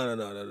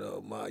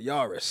 My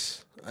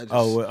Yaris.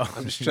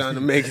 I'm just trying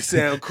to make it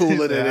sound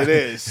cooler than it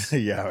is.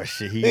 Y'all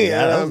shit.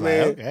 Yeah, I was like,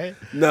 okay.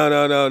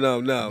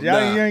 No.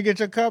 You ain't get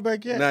your car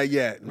back yet? Not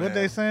yet. What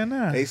they saying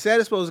now? They said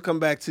it's supposed to come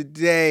back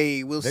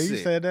today. We'll see. You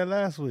said that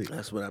last week.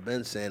 That's what I've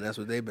been saying. That's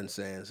what they've been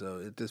saying.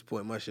 So at this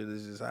point, my shit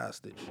is just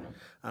hostage.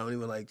 I don't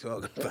even like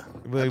talking about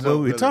it. What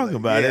we talking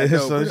about? Yeah, It's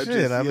no, so but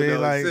shit. I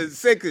mean, like, it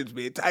sickens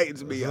me. It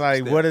tightens me up.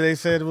 like, still. what did they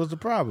say was the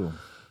problem?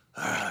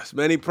 It's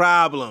many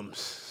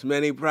problems.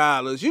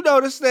 You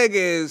know, this thing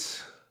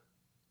is,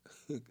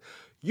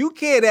 you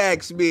can't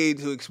ask me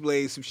to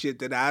explain some shit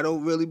that I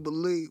don't really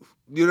believe.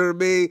 You know what I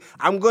mean?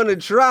 I'm going to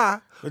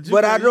try,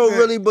 but I don't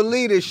really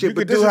believe this shit. You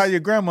but could do how your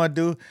grandma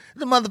do.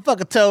 The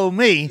motherfucker told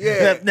me.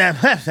 Yeah. Yeah,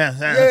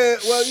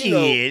 well, you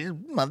know.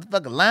 Shit,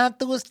 motherfucker lying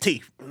through his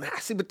teeth. Nah,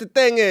 see, but the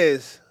thing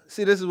is,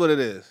 this is what it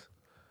is.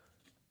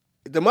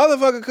 The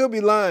motherfucker could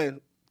be lying,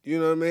 you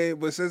know what I mean?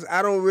 But since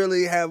I don't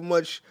really have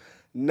much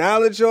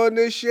knowledge on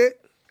this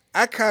shit,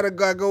 I kind of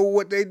got to go with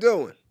what they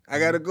doing. I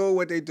got to go with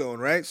what they doing,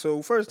 right?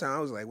 So first time I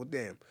was like, well,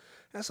 damn,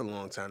 that's a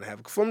long time to have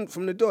it.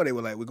 From the door, they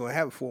were like, we're going to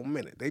have it for a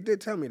minute. They did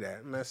tell me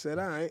that. And I said,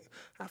 all right.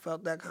 I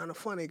felt that kind of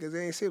funny because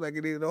they ain't seem like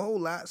it needed a whole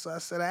lot. So I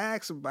said, I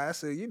asked them about it. I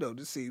said,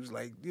 this seems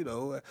like,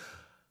 a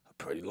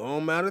pretty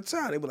long amount of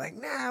time. They were like,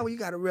 nah, well, you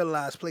got to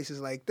realize places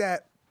like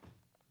that,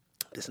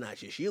 it's not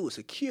just you, it's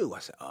a queue. I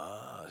said,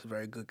 it's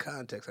very good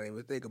context. I didn't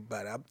even think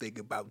about it. I'm thinking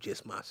about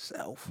just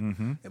myself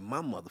and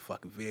my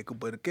motherfucking vehicle.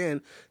 But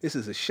again, this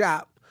is a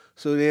shop.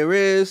 So there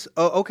is,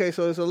 so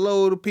it's a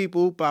load of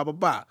people, blah, blah,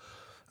 blah.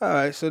 All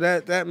right, so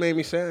that made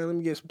me say, let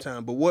me get some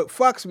time. But what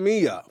fucks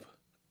me up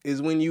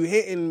is when you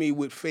hitting me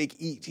with fake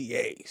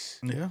ETAs.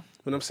 Yeah.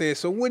 What I'm saying,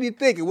 so what are you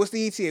thinking? What's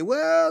the ETA?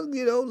 Well,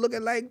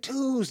 looking like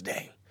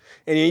Tuesday.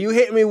 And then you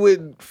hit me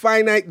with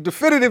finite,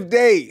 definitive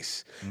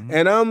days.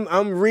 And I'm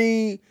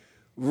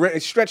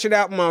stretching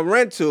out my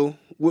rental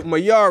with my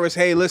Yaris.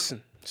 Hey,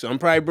 listen, so I'm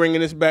probably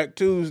bringing this back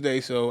Tuesday,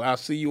 so I'll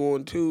see you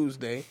on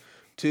Tuesday.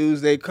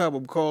 Tuesday come,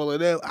 I'm calling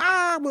them.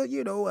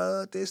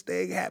 But this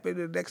thing happened.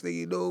 The next thing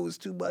you know, it's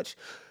too much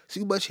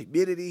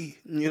humidity.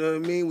 You know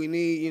what I mean? We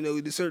need,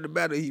 a certain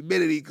amount of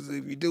humidity because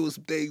if you're doing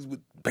some things with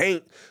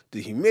paint,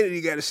 the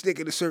humidity got to stick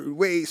in a certain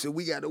way. So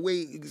we got to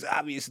wait because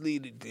obviously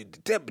the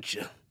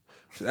temperature.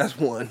 So that's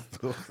one.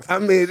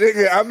 I'm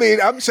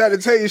trying to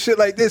tell you shit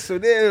like this. So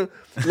then,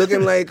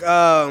 looking like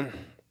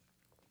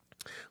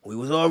we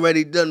was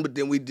already done, but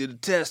then we did a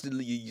test of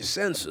your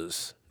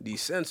sensors.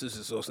 These sensors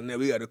and so now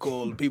we got to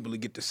call the people to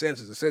get the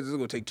sensors. The sensors are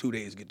going to take 2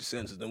 days to get the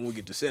sensors. Then when we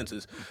get the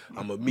sensors,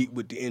 I'm going to meet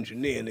with the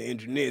engineer, and the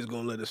engineer is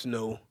going to let us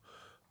know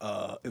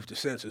if the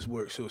sensors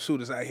work. So as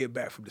soon as I hear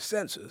back from the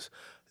sensors,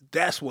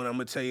 that's when I'm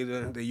going to tell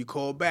you that you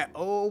call back.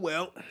 Oh,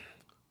 well,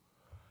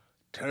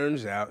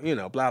 turns out,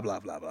 blah, blah, blah,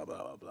 blah, blah,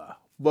 blah, blah.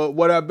 But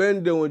what I've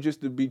been doing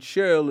just to be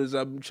chill is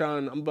I'm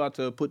about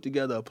to put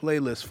together a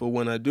playlist for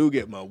when I do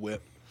get my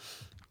whip.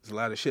 There's a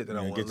lot of shit that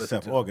I want to listen to. Get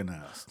yourself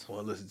organized. I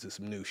want to listen to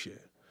some new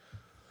shit.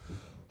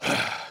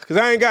 Because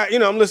I ain't got,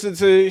 I'm listening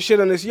to shit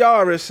on this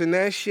Yaris, and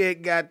that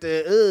shit got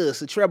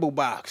it's a treble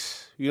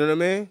box. You know what I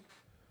mean?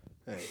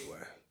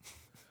 Anyway.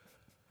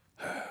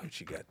 But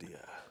you got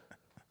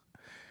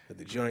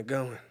the joint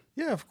going.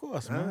 Yeah, of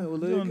course, man. All right, well,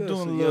 doing so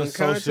a you little on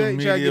social content?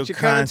 media Try to get your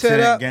content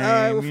content up? game. All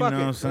right, well, you fuck know it.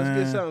 what I'm Let's saying?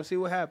 get something, see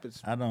what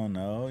happens. I don't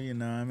know, you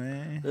know what I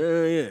mean?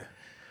 Yeah.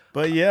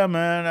 But yeah,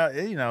 man,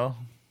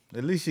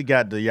 at least you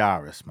got the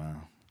Yaris,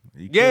 man.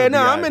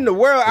 I'm in the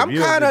world. I'm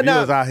kind of If you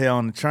was out here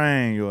on the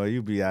train,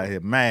 you'd be out here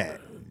mad.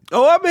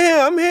 Oh,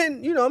 I'm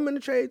hitting, I'm in the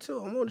trade too.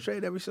 I'm on the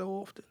trade every so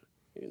often,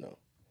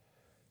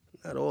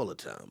 Not all the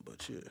time,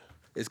 but yeah.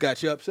 It's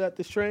got you upset,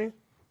 this train?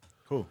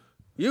 Cool.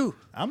 You?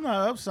 I'm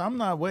not upset. I'm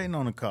not waiting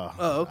on the car.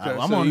 Oh, okay.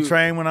 I'm So on the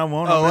train when I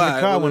want. I'm in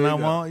the car when I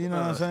want. You know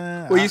what I'm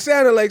saying? Well, you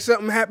sounded like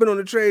something happened on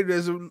the trade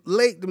that's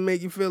late to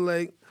make you feel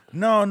like.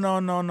 No.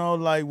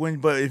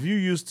 Like but if you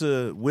used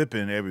to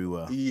whipping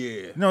everywhere.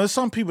 Yeah. There's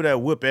some people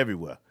that whip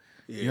everywhere.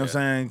 You know what I'm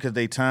saying? Because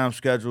they time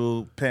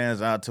schedule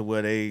pans out to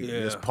where they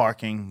is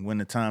parking when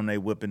the time they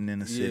whipping in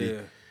the city.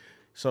 Yeah.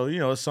 So,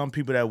 it's some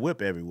people that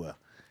whip everywhere.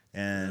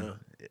 And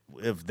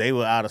if they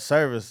were out of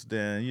service,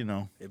 then,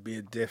 It'd be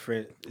a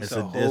different. it's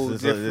a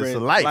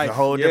life, a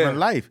whole different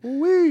life.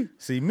 Wee.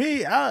 See,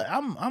 me,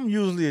 I'm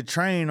usually a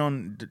train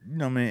on,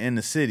 in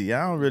the city.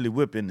 I don't really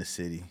whip in the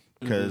city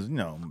because,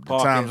 the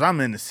times I'm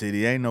in the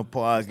city, ain't no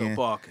parking. No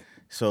parking.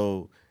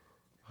 So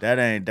that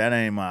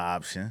ain't my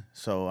option.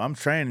 So I'm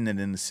training it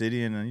in the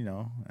city, and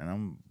and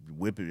I'm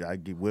whipping. I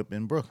get whipped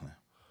in Brooklyn,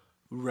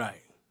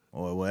 Right.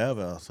 or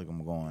wherever else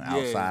I'm going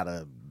outside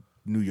of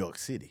New York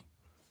City.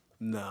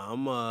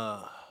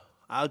 No,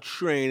 I'll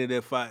train it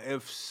if I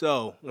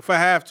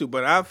have to,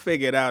 but I've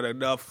figured out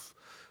enough.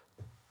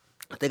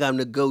 I think I've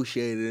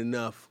negotiated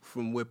enough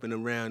from whipping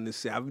around the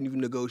city. I've even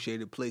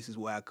negotiated places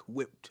where I could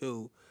whip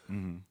to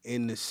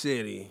in the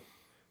city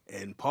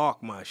and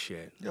park my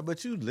shit. Yeah,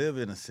 but you live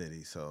in a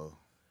city, so.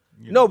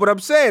 No, but I'm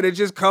saying it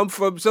just comes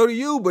from, so do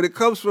you, but it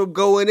comes from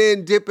going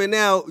in, dipping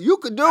out. You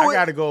could do it. I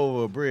got to go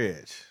over a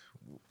bridge.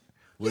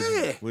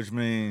 Yeah. Which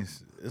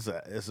means that's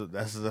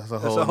a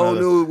whole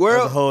new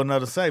world. That's a whole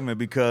nother segment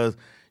because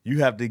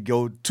you have to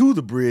go to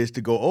the bridge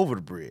to go over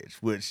the bridge,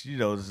 which,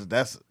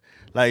 that's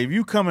like if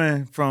you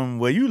coming from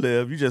where you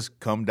live, you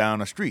just come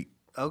down a street.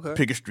 Okay.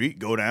 Pick a street,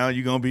 go down,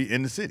 you're going to be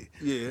in the city.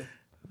 Yeah.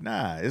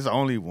 Nah, it's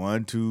only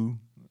 1, 2,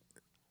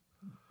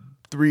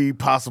 3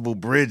 possible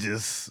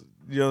bridges,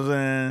 you know what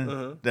I'm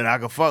saying, that I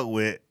can fuck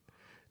with.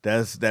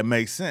 That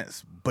makes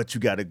sense, but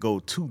you got to go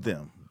to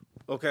them.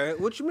 Okay,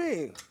 what you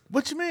mean?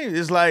 What you mean?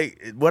 It's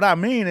like, what I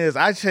mean is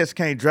I just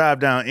can't drive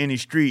down any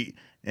street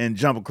and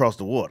jump across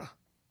the water.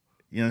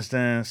 You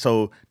understand?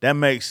 So that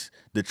makes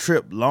the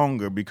trip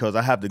longer because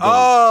I have to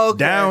go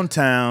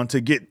downtown to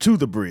get to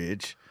the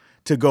bridge,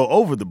 to go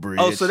over the bridge.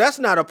 Oh, so that's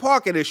not a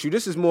parking issue.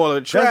 This is more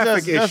a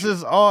traffic issue. That's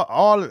just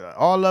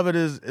all of it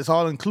is, it's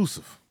all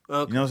inclusive.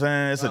 Okay. You know what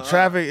I'm saying? It's a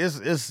traffic,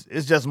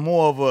 it's just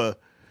more of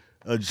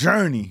a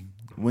journey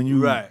when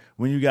you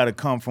got to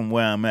come from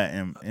where I'm at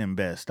in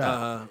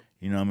Bed-Stuy.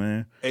 You know what I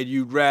mean? And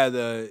you'd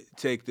rather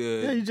take the...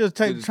 Yeah, you just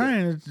take the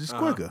train. It's just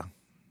quicker.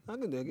 I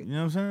can dig it. You know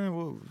what I'm saying?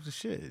 Well, the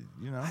shit,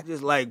 I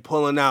just like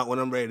pulling out when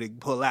I'm ready to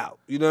pull out.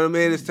 You know what I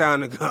mean? It's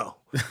time to go.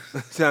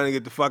 It's time to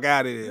get the fuck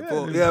out of there. You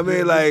know what I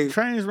mean? Like,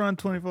 trains run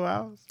 24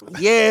 hours.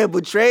 Yeah,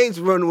 but trains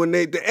run when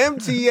the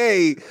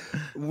MTA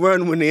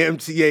run when the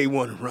MTA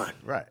want to run.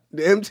 Right.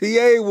 The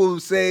MTA will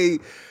say,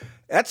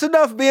 that's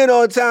enough being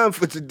on time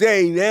for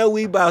today. Now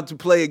we about to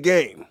play a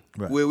game.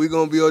 Right. Where we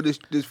gonna be on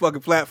this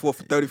fucking platform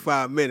for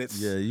 35 minutes.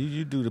 Yeah,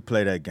 you do to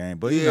play that game,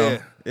 but you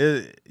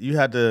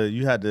had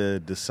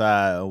to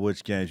decide on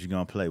which games you're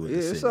gonna play with.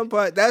 The city. Some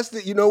part that's the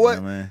what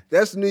I mean?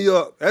 That's New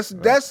York.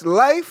 That's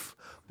life,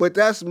 but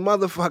that's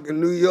motherfucking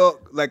New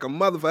York, like a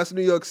motherfucker. That's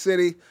New York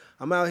City.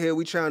 I'm out here.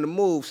 We trying to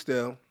move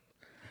still.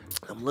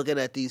 I'm looking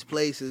at these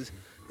places,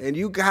 and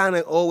you kind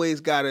of always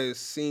gotta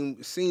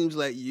seems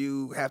like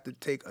you have to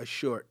take a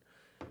short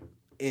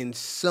in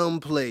some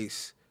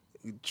place.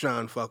 Try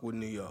and fuck with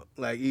New York.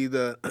 Like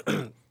either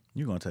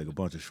you're gonna take a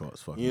bunch of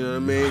shorts, fucking. You know what I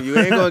mean? You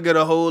ain't gonna get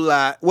a whole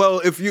lot. Well,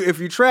 if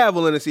you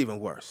travel, and it's even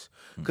worse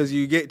because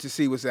you get to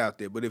see what's out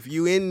there. But if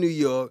you in New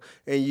York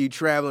and you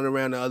traveling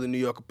around the other New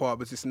York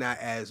apartments, it's not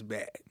as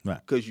bad, right?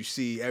 Because you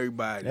see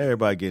everybody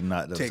getting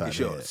knocked upside taking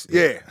shorts.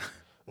 Yeah.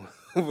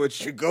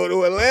 But you go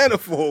to Atlanta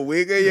for a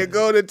weekend, you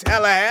go to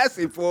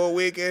Tallahassee for a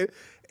weekend,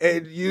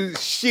 and you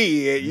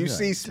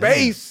see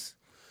space.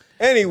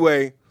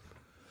 Anyway.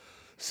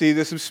 It's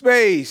either some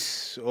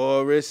space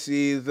or it's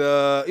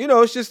either,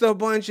 it's just a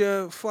bunch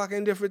of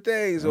fucking different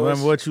things.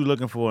 Remember what you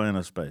looking for in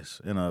a space,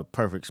 in a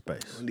perfect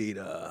space.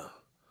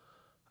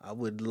 I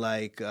would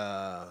like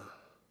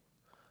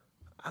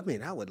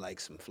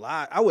some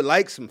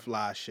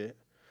fly shit.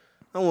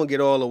 I won't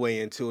get all the way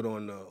into it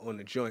on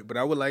the joint, but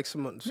I would like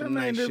some nice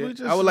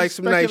shit. I would like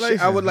some nice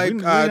shit. I would like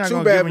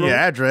 2-bedroom. Your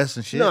address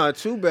and shit. No, a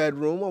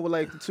 2-bedroom. I would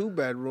like the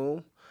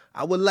 2-bedroom.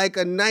 I would like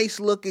a nice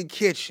looking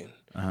kitchen.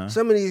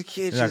 Some of these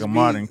kitchens like a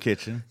modern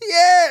kitchen.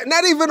 Yeah,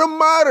 not even a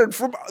modern,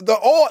 from the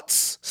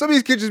aughts. Some of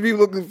these kitchens be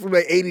looking from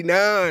like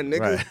 89, nigga.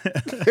 Right.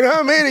 You know what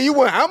I mean? And you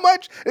want how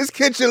much? This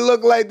kitchen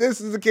look like this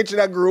is the kitchen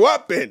I grew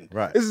up in.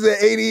 Right. This is an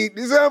 80.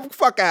 This is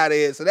fuck out of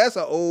here. So that's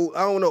an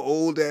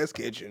old ass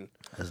kitchen.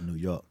 That's New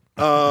York.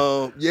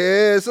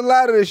 Yeah, it's a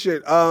lot of this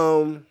shit.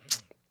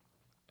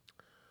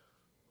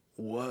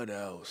 What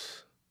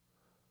else?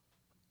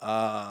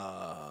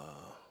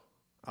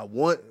 I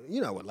would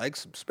like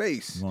some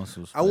space.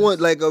 I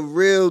want like a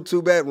real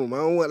 2-bedroom. I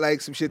don't want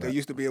like some shit that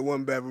used to be a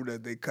 1-bedroom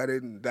that they cut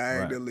it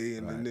diagonally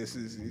and then this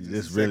is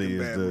this really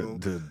is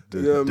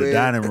the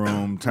dining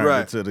room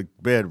turned into the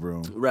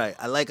bedroom. Right.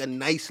 I like a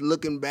nice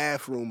looking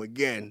bathroom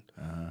again.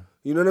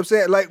 You know what I'm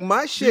saying? Like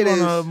my shit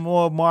is a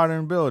more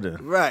modern building.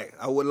 Right.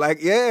 I would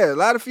like a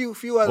lot of few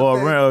other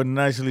or a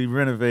nicely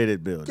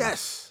renovated building.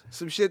 Yes.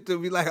 Some shit to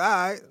be like, all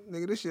right,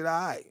 nigga, this shit all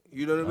right.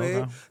 You know what I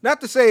mean?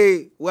 Not to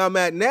say where I'm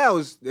at now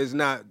is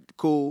not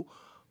cool,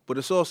 but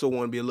it's also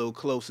want to be a little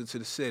closer to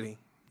the city.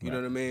 You know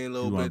what I mean? A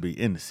little bit. You want to be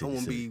in the city. I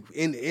want to be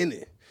in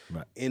it.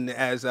 Right.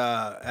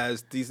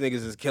 As these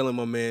niggas is killing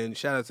my man.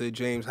 Shout out to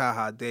James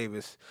Ha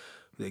Davis.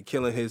 They're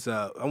killing his.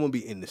 I want to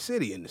be in the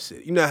city.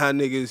 You know how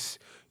niggas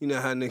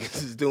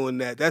is doing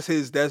that. That's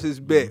his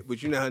bit.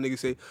 But you know how niggas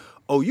say,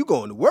 "Oh, you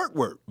going to work?"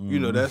 You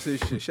know, that's his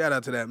shit. Shout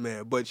out to that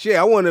man. But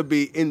yeah, I want to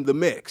be in the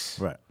mix.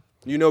 Right.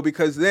 You know,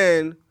 because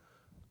then,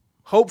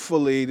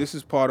 hopefully, this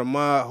is part of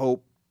my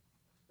hope.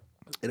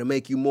 It'll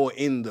make you more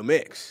in the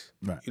mix.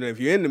 Right. You know, if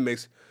you're in the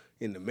mix.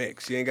 You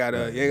ain't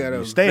gotta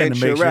You stay in the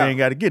mix. You ain't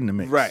gotta get in the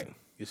mix. Right.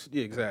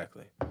 Yeah,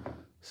 exactly.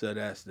 So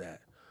that's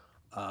that.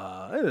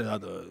 And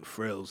other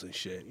frills and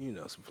shit. You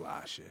know, some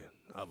fly shit.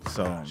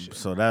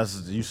 So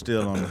that's you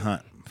still on the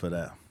hunt for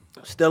that.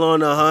 Still on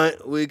the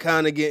hunt. We're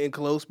kind of getting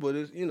close, but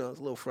it's it's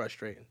a little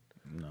frustrating.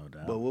 No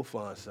doubt. But we'll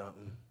find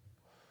something.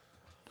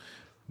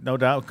 No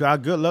doubt.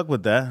 Good luck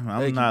with that. I'm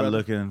Thank you, not brother.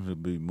 looking to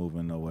be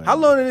moving nowhere. How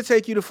long did it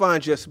take you to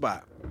find your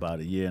spot? About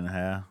a year and a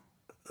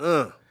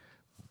half.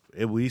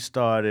 We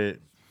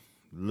started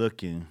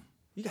looking.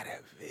 You gotta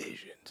have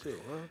vision too,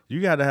 huh? You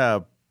got to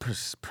have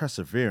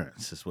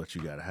perseverance. Is what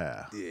you got to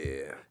have.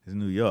 Yeah. It's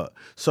New York.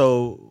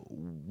 So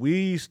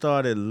we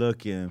started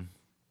looking,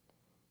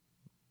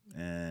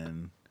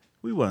 and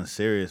we wasn't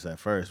serious at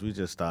first. We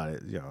just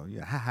started,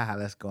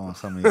 let's go on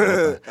some of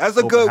these That's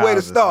a good way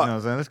to start. You know what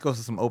I'm saying? Let's go to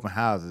some open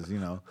houses,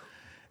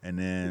 and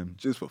then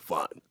Just for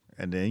fun.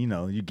 And then,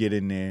 you get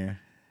in there,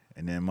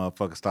 and then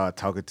motherfuckers start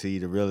talking to you,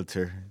 the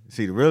realtor.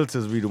 See, the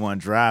realtors be the one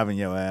driving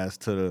your ass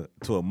to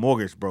a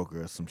mortgage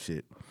broker or some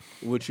shit.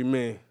 What you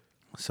mean?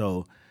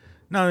 So,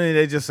 no, I mean,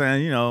 they just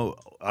saying,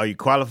 are you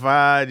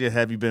qualified?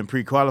 Have you been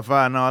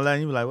pre-qualified and all that?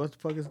 And you be like, what the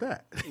fuck is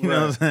that? You know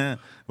what I'm saying?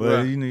 Well,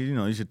 Right.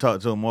 you should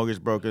talk to a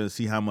mortgage broker and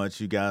see how much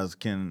you guys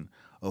can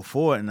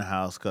afford in the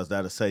house, because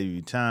that'll save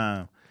you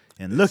time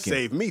and looking.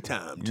 Save me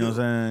time, You too. know what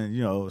I'm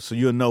saying? So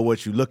you'll know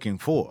what you're looking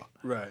for.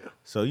 Right.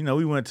 So,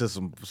 we went to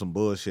some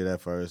bullshit at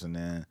first, and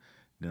then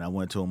I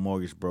went to a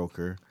mortgage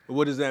broker.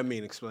 What does that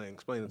mean? Explain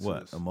it to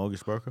What, us. a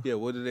mortgage broker? Yeah,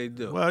 what do they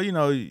do? Well,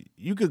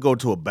 you could go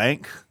to a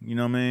bank, you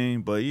know what I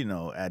mean? But,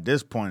 at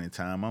this point in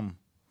time, I'm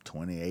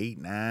 28,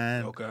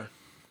 9. Okay.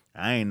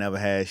 I ain't never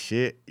had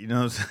shit, you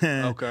know what I'm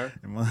saying? Okay.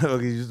 And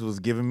motherfuckers just was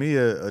giving me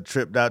a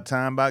tripped out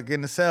time about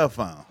getting a cell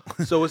phone.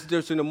 So what's the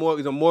difference in the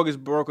mortgage? A mortgage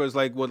broker is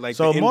like what, like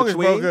So the a mortgage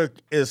in-between? broker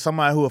is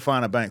somebody who will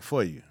find a bank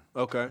for you.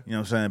 Okay. You know what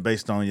I'm saying?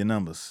 Based on your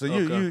numbers. So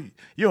Okay.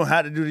 you don't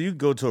have to do that. You can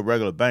go to a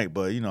regular bank,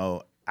 but,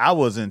 I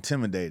was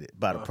intimidated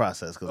by the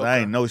process because I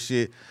okay. ain't know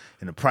shit.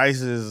 And the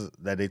prices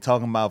that they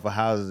talking about for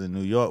houses in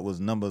New York was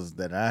numbers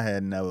that I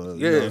had never. Yeah, you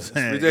know what I'm it's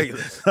saying?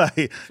 ridiculous. Like,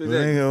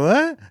 ridiculous. nigga,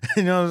 what?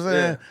 You know what I'm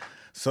saying? Yeah.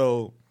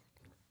 So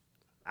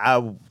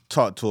I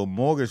talked to a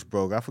mortgage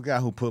broker. I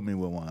forgot who put me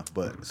with one,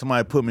 but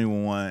somebody put me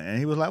with one, and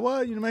he was like,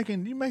 "Well, you're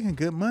making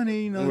good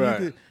money.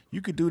 Right.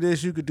 You could do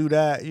this, you could do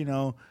that.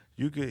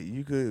 You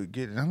could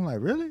get." And I'm like,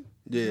 "Really?"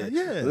 Yeah.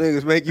 Yeah.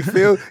 Niggas make you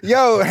feel,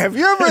 yo, have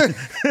you ever,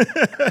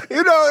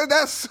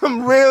 that's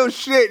some real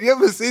shit. You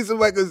ever see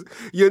somebody, because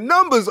your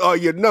numbers are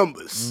your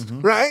numbers,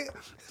 right?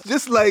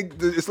 Just like,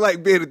 it's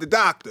like being at the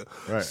doctor.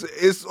 Right. So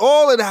it's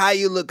all in how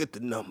you look at the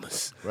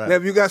numbers. Right. Now,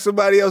 if you got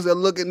somebody else that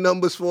look at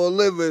numbers for a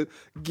living,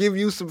 give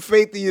you some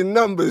faith in your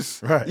numbers,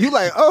 Right. you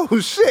like, oh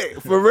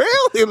shit, for real?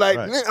 You're like,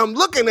 Right. "Nigga, I'm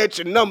looking at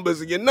your numbers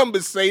and your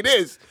numbers say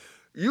this.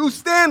 You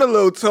stand a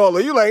little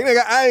taller. You like,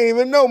 nigga, I didn't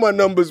even know my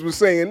numbers were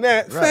saying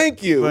that. Right.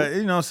 Thank you. But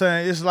you know what I'm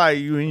saying? It's like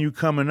when you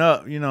coming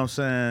up, you know what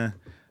I'm saying?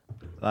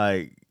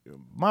 Like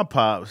my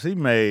pops, he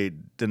made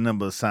the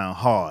numbers sound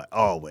hard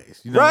always.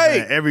 You know what I'm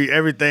Right. saying?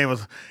 Everything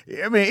was,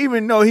 I mean,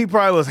 even though he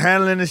probably was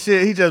handling the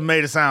shit, he just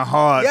made it sound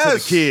hard to the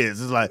Yes.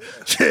 kids. It's like,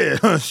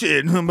 shit,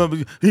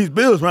 these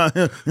bills around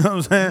here, you know what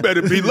I'm saying?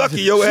 Better be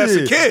lucky your ass a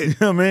Shit, kid. You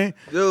know what I mean?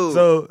 Dude.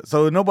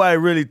 So nobody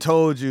really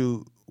told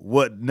you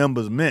what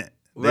numbers meant.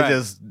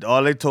 Right.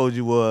 All they told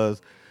you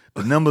was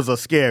the numbers are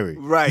scary.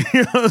 Right.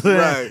 You know what I'm saying?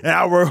 Right. And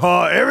I work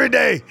hard every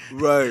day.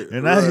 Right.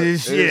 And that's right.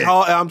 his And it's shit.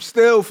 hard. I'm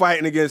still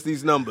fighting against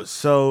these numbers.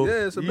 So,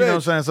 Yeah, it's a you know what I'm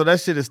bitch. saying? So that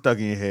shit is stuck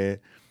in your head.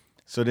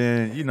 So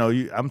then,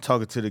 I'm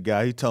talking to the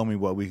guy. He told me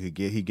what we could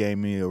get. He gave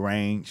me a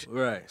range.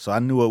 Right. So I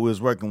knew what we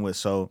was working with.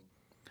 So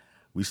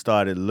we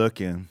started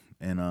looking,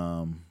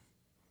 and,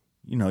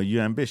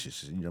 you're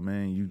ambitious. You know what I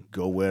mean? You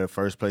go where the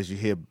first place you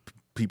hear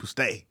people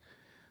stay.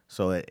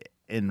 So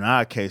in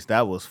our case,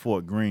 that was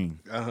Fort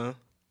Greene. Uh-huh.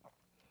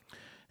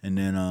 And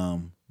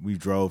then we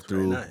drove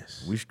very through.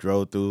 nice. We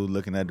drove through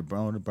looking at the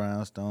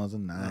brownstones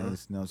and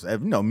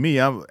nice. Me,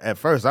 at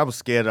first I was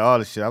scared of all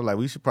this shit. I was like,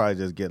 we should probably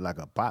just get like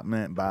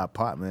apartment by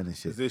apartment and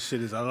shit. This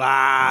shit is a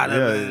lot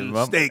of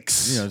well,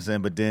 mistakes. You know what I'm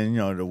saying? But then,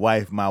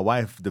 my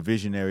wife, the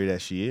visionary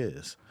that she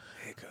is,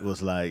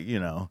 was like,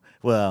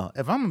 well,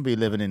 if I'm gonna be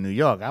living in New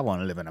York, I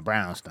want to live in a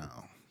brownstone.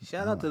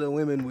 Shout out to the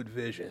women with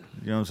vision.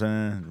 You know what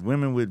I'm saying?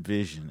 Women with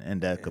vision and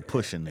that could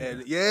push a nigga.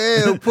 And yeah,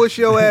 it'll push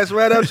your ass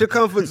right out your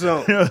comfort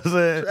zone. You know what I'm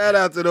saying? Shout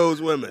out to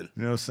those women.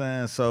 You know what I'm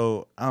saying?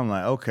 So I'm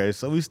like, okay.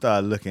 So we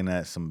started looking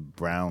at some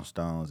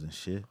brownstones and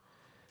shit,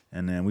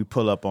 and then we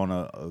pull up on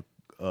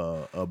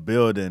a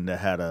building that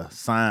had a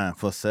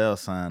for sale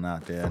sign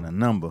out there and a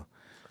number.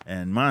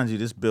 And mind you,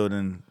 this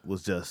building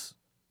was just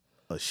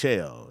a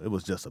shell. It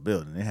was just a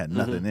building. It had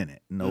nothing in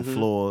it. No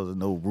floors,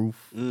 no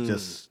roof,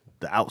 just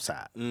the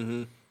outside.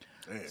 Man,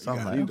 So I'm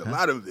you like, need a okay.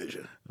 lot of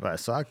vision. Right,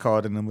 so I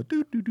called the number,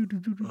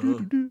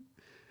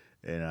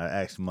 and I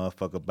asked the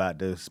motherfucker about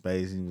the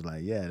space. He was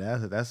like, "Yeah,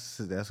 that's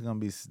gonna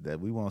be that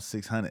we want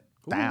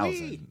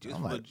 600,000." Just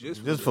I'm for- like,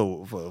 just just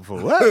for for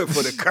what?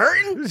 For the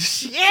curtain?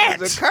 Shit!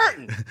 The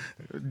curtain.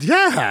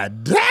 Yeah,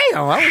 damn.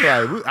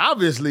 I was like,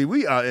 obviously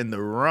we are in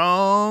the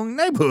wrong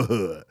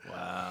neighborhood.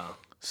 Wow.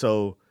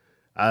 So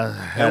I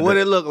had And what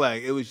to- it looked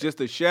like? It was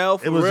just a shell.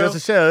 For it was real? just a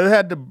shell. It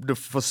had the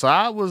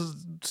facade was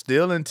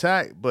still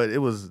intact, but it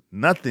was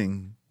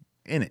nothing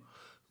in it.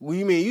 What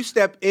you mean? You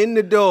step in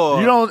the door.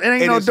 You don't. It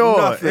ain't and no it's door.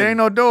 nothing. It ain't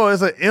no door.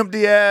 It's an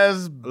empty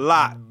ass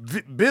Lot.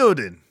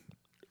 building.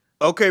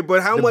 Okay,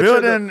 but how The much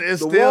building of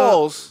is the still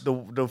walls?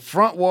 the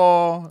front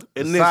wall,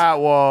 the And this- side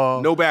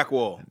wall, No back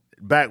wall.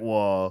 back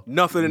wall,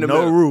 Nothing in the no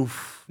middle.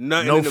 roof,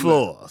 Nothing no in the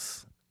middle.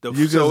 floors. The-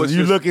 You so it's you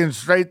just- looking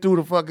straight through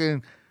the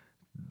fucking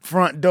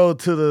front door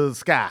to the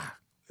sky.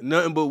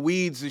 Nothing but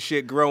weeds and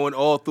shit growing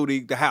all through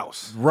the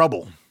house.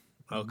 Rubble,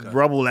 Okay.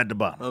 rubble at the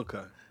bottom.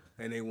 Okay.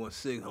 And they want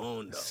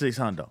 600.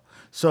 600.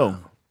 So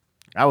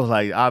I was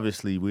like,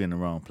 obviously we in the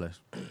wrong place.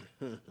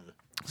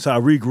 So I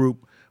regrouped,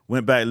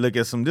 went back, look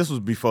at some. This was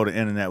before the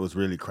internet was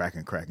really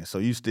cracking. So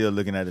you still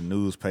looking at the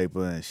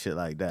newspaper and shit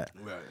like that.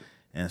 Right.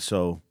 And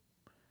so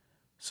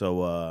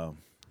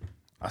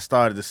I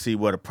started to see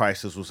where the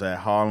prices was at.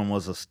 Harlem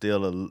was it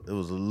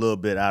was a little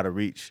bit out of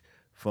reach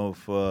for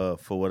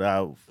what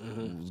I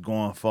was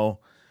going for.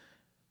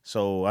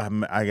 So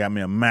I got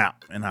me a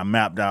map, and I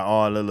mapped out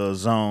all the little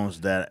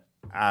zones that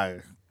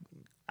I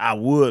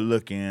would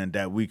look in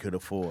that we could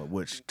afford,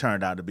 which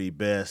turned out to be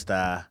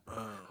Bed-Stuy,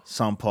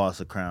 some parts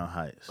of Crown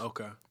Heights.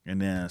 Okay. And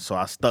then so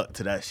I stuck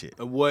to that shit.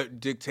 And what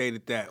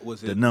dictated that?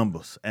 Was The it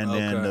numbers, and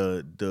then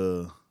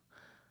Okay.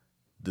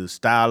 the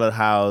style of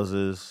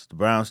houses, the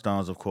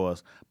brownstones, of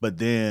course, but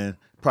then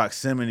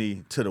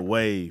proximity to the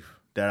wave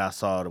that I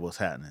saw that was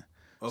happening.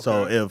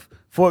 So Okay. if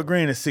Fort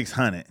Greene is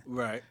 600,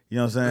 right? you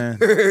know what I'm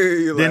saying?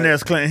 You're Then like-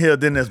 there's Clinton Hill,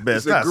 then there's Bed-Stuy.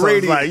 It's a So it's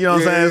gradient. like, you know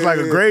what I'm saying? It's like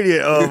a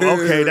gradient of,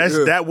 okay,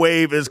 that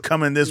wave is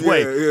coming this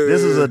way.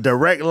 This is a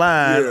direct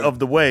line of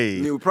the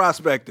wave. You were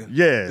prospecting.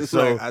 Yeah, It's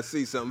so- like I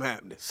see something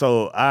happening.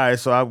 So, all right,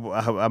 so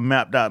I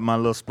mapped out my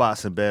little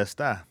spots in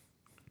Bed-Stuy.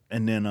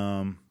 And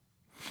then,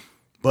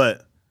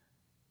 but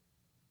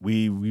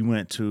we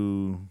went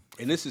to,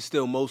 And this is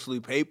still mostly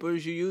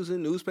papers you're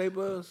using,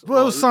 newspapers?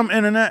 well, it was some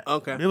internet.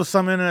 Okay. It was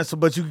some internet, so,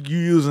 but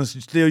you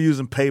still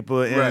using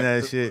paper,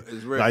 internet shit.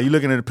 It's real. Like you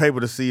looking at the paper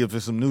to see if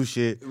it's some new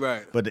shit.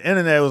 Right. But the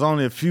internet was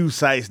only a few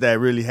sites that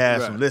really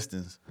had some Right.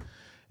 listings.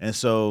 And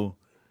so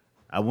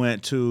I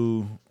went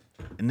to,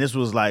 and this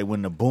was like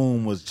when the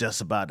boom was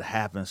just about to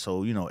happen.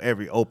 So, you know,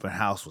 every open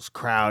house was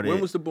crowded. When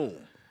was the boom?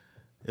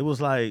 It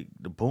was like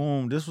the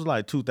boom. This was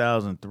like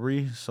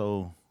 2003.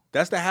 So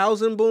That's the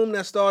housing boom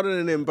that started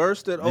and then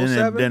burst at then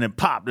 07? it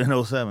popped in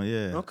 07.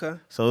 Yeah. Okay.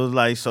 So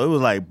it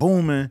was like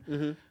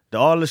booming.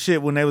 All the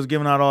shit when they was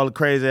giving out all the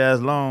crazy ass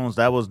loans,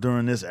 that was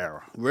during this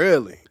era.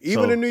 Really?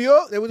 Even So- in New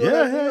York? They was doing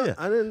that in New Yeah, York? yeah.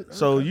 I didn't.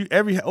 So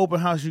every open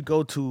house you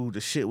go to, the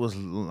shit was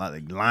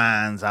like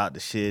lines out the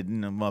shit. You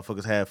know,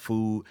 motherfuckers had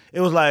food. It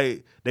was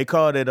like they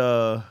called it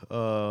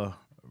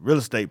real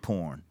estate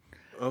porn.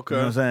 Okay.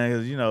 You know what I'm saying?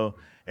 'Cause, you know,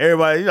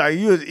 everybody like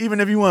even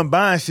if you wasn't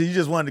buying shit, you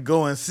just wanted to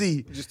go and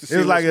see. Just to see it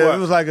was like what's what. it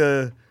was like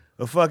a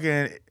fucking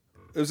It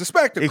was a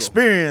spectacle.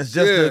 experience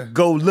just Yeah. to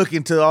go look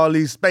into all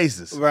these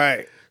spaces.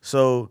 Right.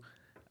 So,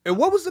 And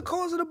what was the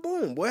cause of the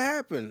boom? What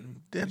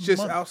happened? That It's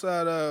just mother-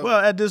 outside of well,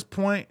 at this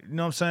point, you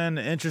know what I'm saying,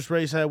 the interest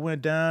rates had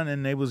went down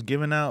and they was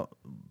giving out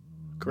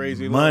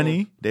crazy money.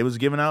 loans. They was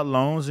giving out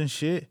loans and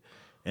shit,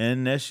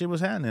 and that shit was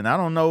happening. I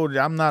don't know.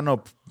 I'm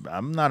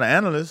not an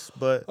analyst,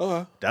 but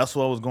Okay. that's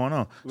what was going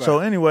on. So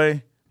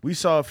anyway, we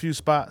saw a few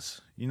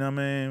spots. You know what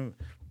I mean?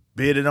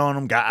 Bidded on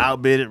them, got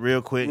outbidded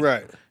real quick.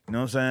 Right. You know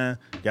what I'm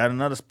saying? Got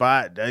another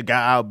spot that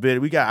got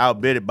outbidded. We got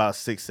outbidded about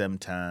 6-7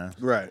 times,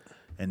 Right.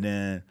 and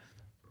then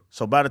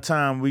so by the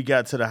time we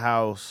got to the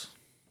house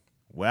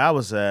where I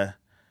was at,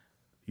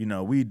 you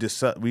know, we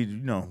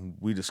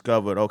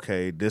discovered,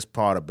 okay, this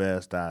part of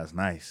Bed-Stuy is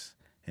nice.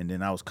 And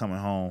then I was coming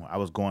home. I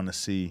was going to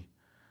see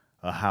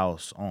a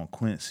house on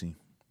Quincy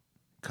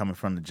coming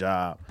from the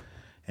job.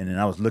 And then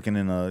I was looking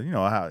in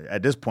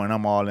at this point,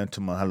 I'm all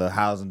into my little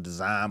housing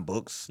design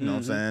books, you know what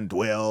I'm saying?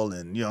 Dwell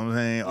and, you know what I'm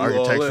saying? all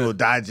Architectural in.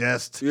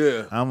 Digest.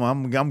 Yeah.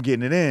 I'm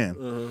getting it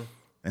in.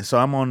 And so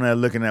I'm on there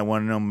looking at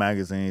one of them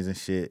magazines and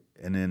shit.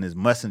 And then this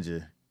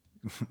messenger,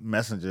 you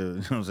know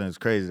what I'm saying? It's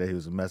crazy that he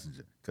was a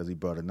messenger because he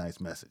brought a nice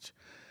message.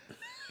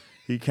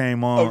 He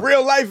came on. A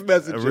real life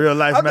messenger. A real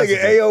life I'm thinking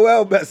messenger.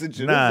 AOL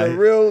messenger. Nah, This is a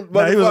real he was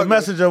a motherfucker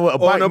messenger with a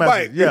bike on a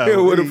messenger. bike. Yeah,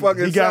 with a he,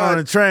 fucking he got sign. on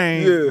the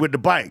train Yeah. with the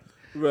bike.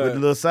 Right. With the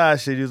little side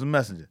shit, he was a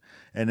messenger.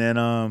 And then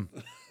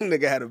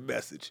Nigga had a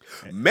message.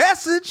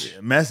 Message?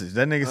 message.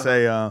 That nigga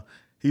say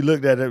he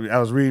looked at it. I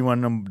was reading one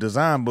of them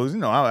design books. You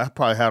know, I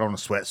probably had on a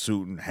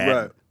sweatsuit and hat,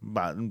 Right.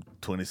 about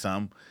 20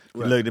 something. He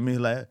looked at me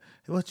like,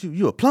 "What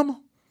you a plumber?"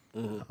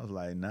 I was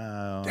like,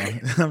 nah.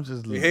 I'm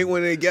just. You hate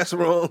when they guess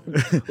wrong.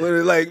 When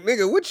they're like,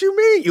 nigga, what you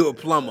mean you a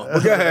plumber?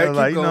 But go ahead, keep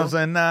like, you going. know what I'm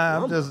saying?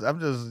 Nah, I'm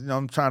just, you know,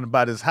 I'm trying to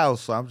buy this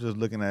house, so I'm just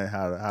looking at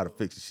how to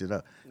fix the shit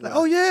up. Like,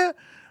 oh yeah,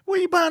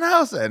 where you buying a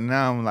house at? And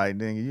now I'm like,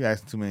 dang, you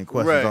asking too many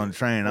questions on the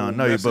train. I don't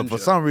know you, but for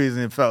some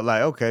reason it felt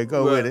like, okay,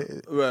 go with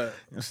it. Right. You know what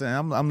I'm saying?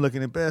 I'm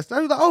looking at Bed-Stuy.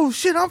 I was like, oh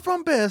shit, I'm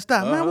from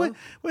Bed-Stuy, man.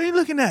 Where you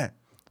looking at?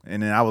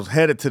 And then I was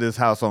headed to this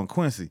house on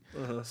Quincy.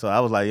 So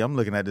I was like, I'm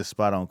looking at this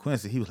spot on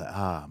Quincy. He was like,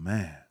 ah,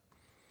 man.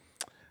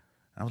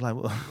 I was like,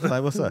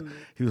 well, what's up?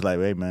 He was like,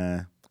 hey,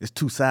 man, it's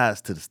two sides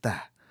to the sty.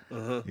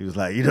 He was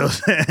like, you know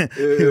what I'm saying?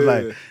 He was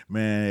like,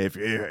 man,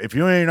 if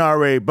you ain't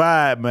already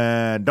buy it,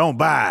 man, don't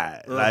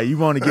buy it. Like, you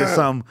want to get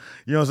something,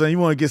 you know what I'm saying? You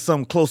want to get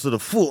something closer to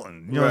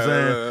Fulton. You know what I'm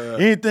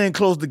saying? Anything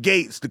close to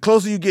Gates, the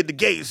closer you get to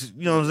Gates,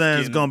 you know what I'm saying,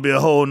 it's going to be a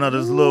whole nother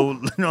little,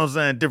 you know what I'm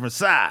saying, different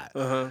side.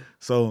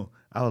 So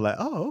I was like,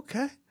 oh,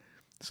 okay.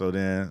 So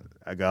then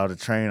I got on the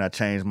train, I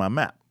changed my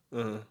map.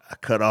 I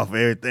cut off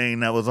everything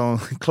that was on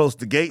close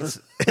to Gates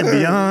and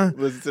beyond.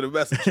 Listen to the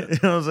messenger. You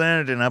know what I'm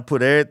saying? Then I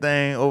put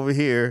everything over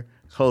here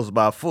close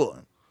by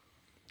Fulton.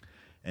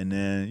 And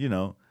then, you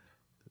know,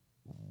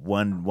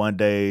 one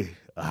day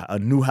a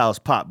new house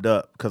popped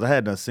up because I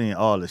had done seen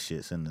all the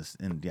shits in this.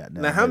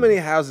 Now, how many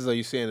houses are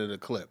you seeing in the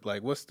clip?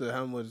 Like, what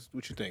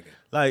you thinking?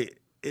 Like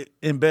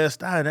in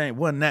Bed-Stuy, there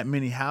wasn't that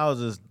many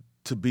houses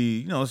to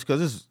be, you know,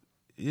 because it's.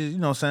 You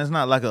know what I'm saying? It's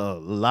not like a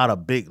lot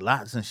of big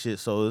lots and shit.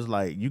 So it's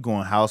like you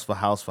going house for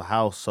house for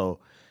house. So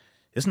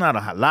it's not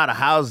a lot of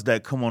houses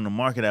that come on the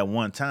market at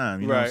one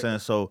time. You know what I'm saying?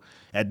 So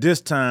at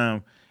this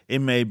time, it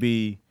may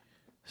be,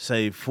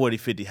 say, 40,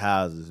 50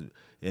 houses.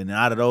 And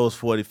out of those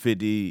 40,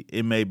 50,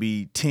 it may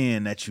be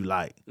 10 that you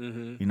like.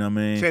 You know what I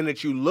mean? 10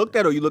 that you looked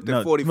at, or you looked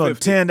at 40, 50? No,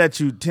 10 that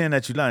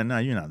you like. No,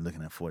 you're not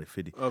looking at 40,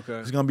 50. Okay.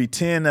 It's going to be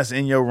 10 that's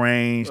in your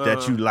range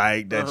that you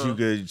like, that you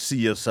could see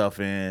yourself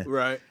in.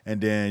 Right.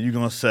 And then you're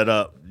going to set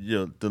up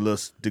the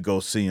list to go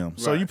see them.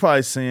 So you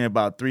probably seeing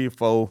about 3 or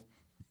 4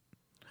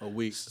 a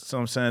week. So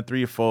I'm saying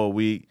 3 or 4 a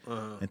week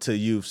until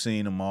you've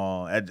seen them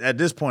all. At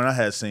this point, I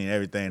had seen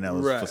everything that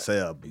was for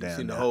sale down there. You've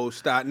seen the whole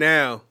stock.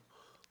 Now,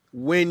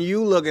 when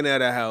you looking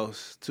at a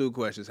house, 2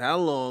 questions. How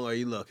long are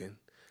you looking?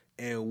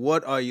 And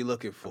what are you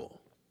looking for?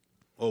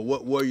 Or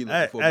what were you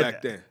looking for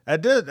back then?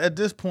 At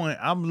this point,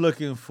 I'm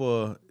looking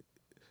for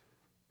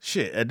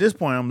shit. At this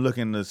point, I'm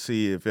looking to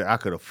see if I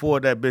could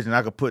afford that bitch and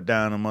I could put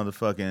down a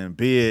motherfucking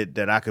bid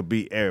that I could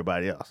beat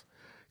everybody else.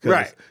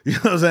 Right. You know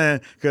what I'm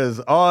saying? Because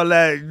all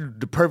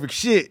that, the perfect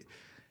shit,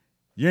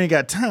 you ain't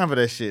got time for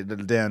that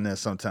shit down there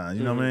sometimes.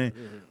 You know what I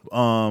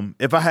mean?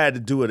 If I had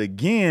to do it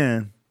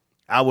again,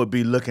 I would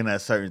be looking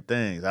at certain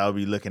things. I would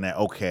be looking at,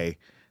 okay,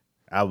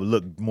 I would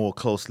look more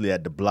closely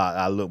at the block.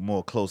 I look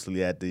more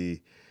closely at the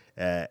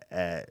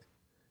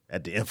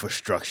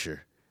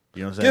infrastructure.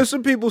 You know what I'm saying? Give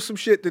some people some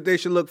shit that they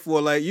should look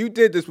for. Like, you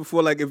did this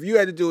before. Like, if you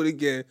had to do it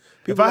again,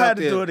 if I had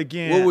to do it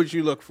again, what would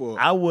you look for?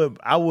 I would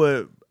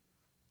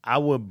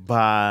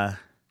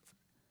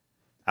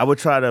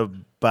try to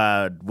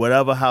buy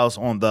whatever house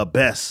on the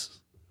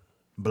best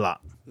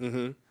block,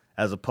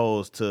 as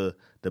opposed to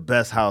the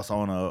best house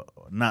on a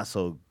not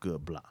so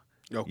good block.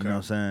 Okay. You know what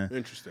I'm saying?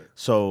 Interesting.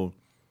 So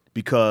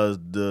because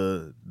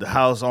the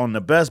house on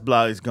the best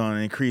block is going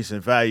to increase in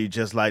value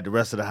just like the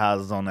rest of the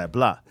houses on that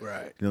block.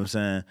 Right. You know what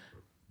I'm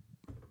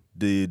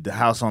saying? The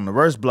house on the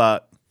worst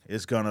block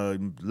is going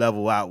to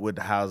level out with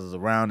the houses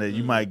around it.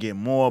 You might get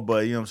more,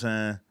 but you know what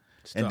I'm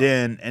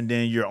saying? And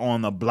then you're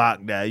on the block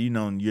that, you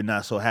know, you're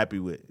not so happy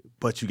with,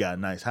 but you got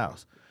a nice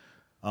house.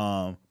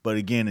 But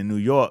again, in New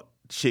York,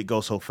 shit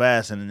goes so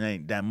fast and it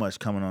ain't that much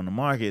coming on the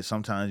market.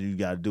 Sometimes you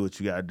got to do what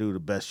you got to do, the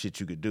best shit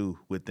you could do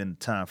within the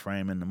time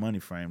frame and the money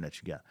frame that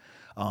you got.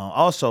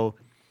 Also,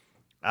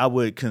 I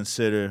would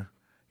consider,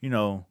 you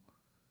know,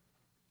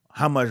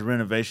 how much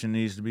renovation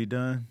needs to be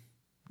done.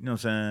 You know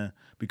what I'm saying?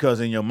 Because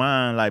in your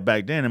mind, like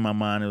back then in my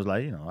mind, it was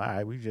like, you know, all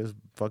right, we just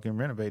fucking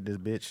renovate this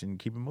bitch and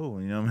keep it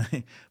moving. You know what I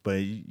mean? But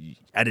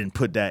I didn't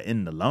put that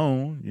in the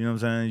loan. You know what I'm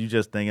saying? You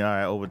just thinking, all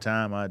right, over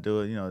time I do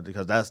it, you know,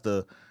 because that's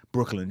the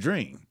Brooklyn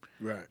dream.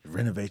 Right.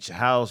 Renovate your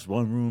house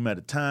one room at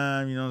a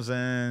time, you know what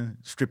I'm saying?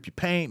 Strip your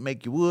paint,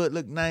 make your wood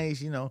look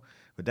nice, you know.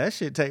 But that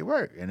shit take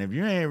work. And if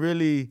you ain't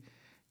really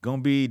going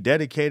to be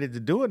dedicated to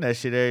doing that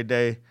shit every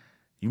day,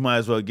 you might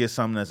as well get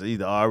something that's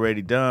either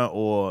already done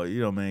or, you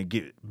know, man,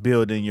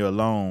 build in your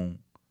loan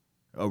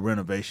a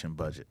renovation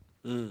budget.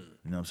 You know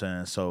what I'm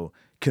saying? So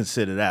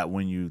consider that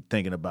when you're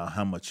thinking about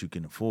how much you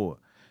can afford.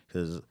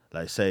 Because,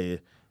 like, say,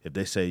 if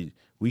they say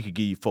we could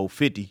give you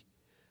 $450,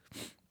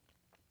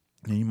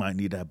 then you might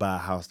need to buy a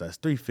house that's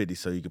 $350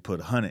 so you could put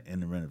 $100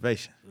 in the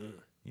renovation.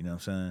 You know what I'm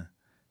saying?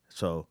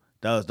 So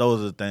those are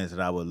the things that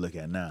I would look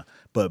at now.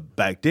 But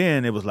back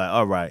then, it was like,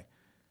 all right,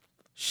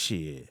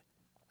 shit.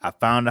 I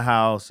found a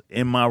house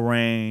in my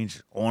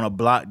range on a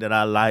block that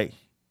I like,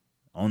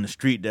 on the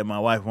street that my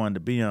wife wanted to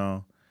be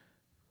on.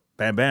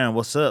 Bam, bam,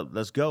 what's up?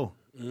 Let's go.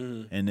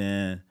 And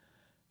then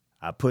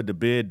I put the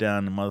bid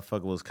down. The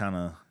motherfucker was kind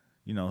of,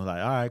 you know,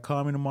 like, all right,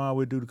 call me tomorrow.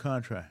 We'll do the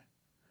contract.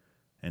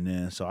 And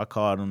then so I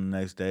called him the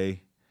next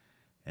day.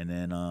 And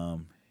then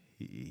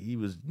he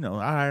was, you know, all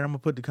right, I'm gonna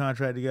put the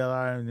contract together.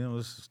 All right, and it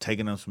was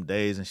taking them some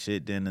days and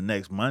shit. Then the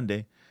next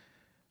Monday,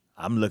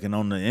 I'm looking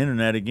on the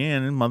internet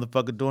again, and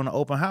motherfucker doing an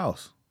open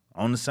house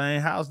on the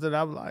same house that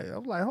I was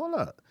like, hold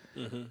up.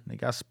 They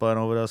got spun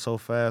over there so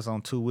fast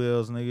on 2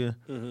 wheels, nigga.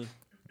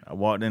 I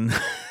walked in.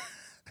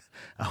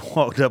 I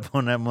walked up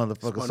on that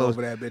motherfucker. Spun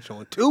over that bitch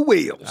on 2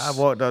 wheels. I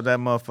walked up that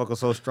motherfucker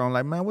so strong,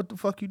 like, man, what the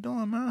fuck you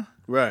doing, man?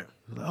 Right.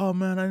 Like, oh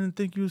man, I didn't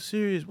think you was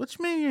serious. What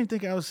you mean you didn't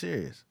think I was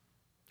serious?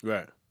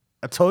 Right.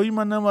 I told you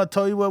my number. I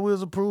told you what we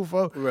was approved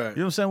for. Right. You know what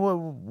I'm saying?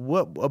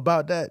 What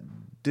about that?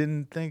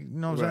 Didn't think. You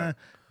know what I'm saying?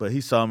 But he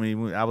saw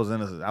me. I was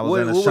in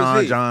a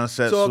Sean John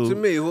set Talk suit. to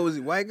me. What was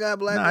he? White guy,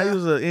 black guy? Nah, he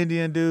was an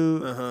Indian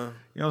dude. You know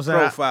what I'm saying?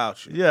 Profile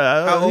shit.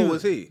 Yeah. How old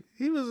was he?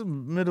 He was a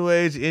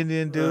middle-aged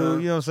Indian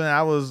dude. You know what I'm saying?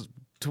 I was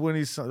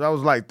 20. I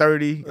was like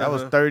 30. I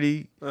was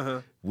 30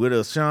 with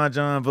a Sean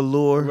John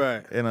velour.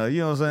 Right. And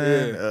you know what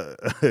I'm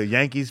saying?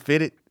 Yankees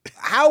fitted.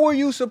 How were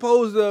you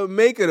supposed to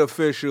make it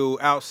official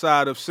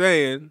outside of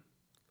saying,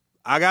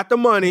 I got the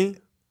money,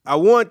 I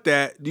want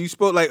that? Do you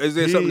supposed is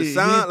there something to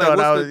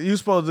sign? You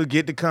supposed to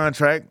get the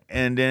contract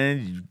and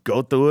then you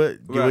go through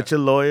it, get with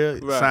your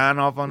lawyer, sign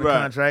off on the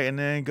contract, and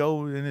then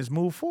go and just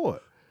move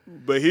forward.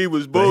 But he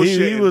was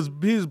bullshitting. He was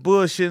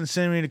bullshitting,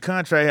 sending me the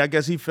contract. I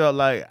guess he felt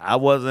like I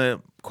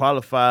wasn't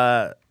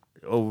qualified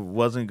or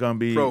wasn't gonna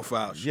be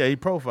profile. Yeah, he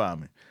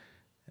profiled me.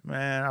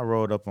 Man, I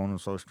rolled up on him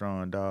so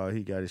strong, dog.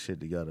 He got his shit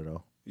together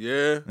though.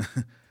 Yeah.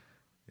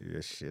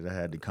 Yeah, shit. I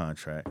had the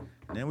contract.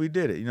 And then we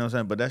did it. You know what I'm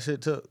saying? But that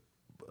shit took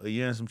a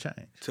year and some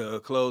change. To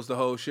close the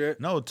whole shit?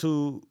 No,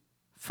 to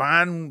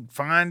find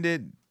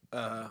it,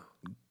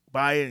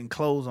 buy it, and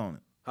close on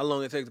it. How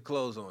long it take to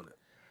close on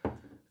it?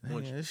 Yeah,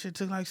 this shit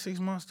took like 6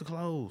 months to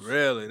close.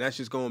 Really? That's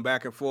just going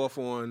back and forth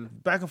on...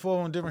 Back and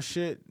forth on different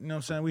shit. You know what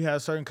I'm saying? We had a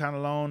certain kind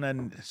of loan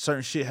and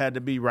certain shit had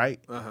to be right.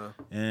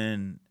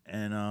 And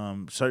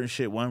certain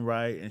shit wasn't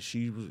right. And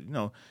she was, you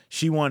know,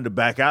 she wanted to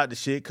back out the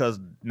shit because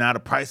now the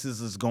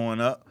prices is going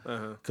up.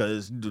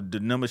 Because the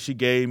number she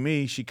gave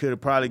me, she could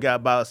have probably got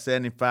about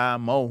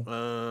 75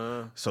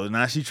 more. So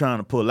now she trying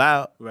to pull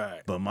out.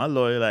 Right. But my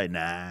lawyer like,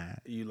 nah.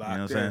 You locked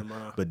know what in, I'm saying?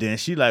 man. But then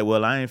she like,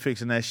 well, I ain't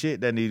fixing that shit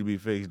that need to be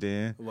fixed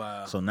then.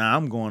 Wow. So now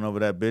I'm going over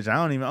that bitch. I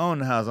don't even own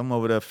the house. I'm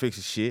over there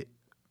fixing shit.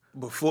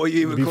 Before you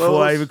even Before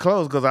close? I even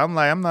close, because I'm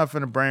like, I'm not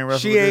finna brain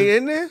wrestle. She ain't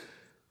in there?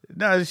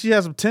 No, she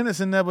has some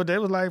tenants in there, but they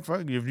was like,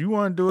 fuck, if you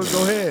want to do it,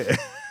 go ahead.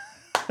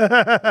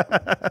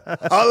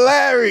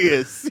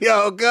 Hilarious.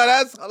 Yo, God,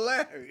 that's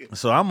hilarious.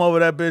 So I'm over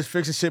that bitch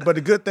fixing shit. But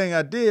the good thing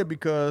I did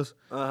because,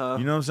 you know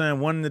what I'm saying,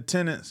 one of the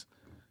tenants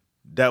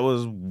that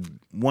was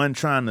one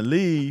trying to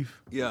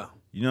leave, yeah.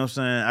 You know what I'm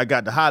saying, I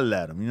got to holler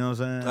at him, you know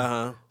what I'm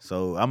saying?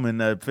 So I'm in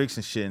there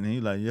fixing shit, and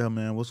he like, yeah,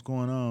 man, what's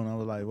going on? I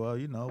was like, well,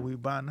 you know, we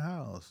buying the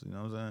house, you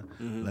know what I'm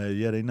saying? Like,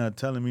 yeah, they not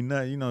telling me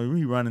nothing. You know,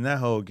 we running that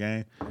whole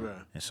game. Right.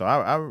 And so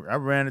I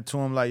ran it to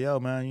him like,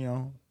 yo, man, you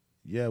know,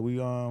 yeah, we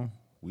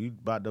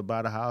about to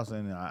buy the house,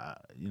 and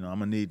you know, I'm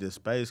gonna need this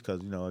space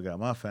because, you know, I got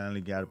my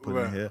family, got to put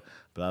in here,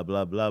 blah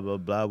blah blah blah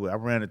blah. I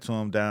ran it to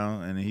him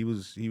down, and he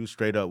was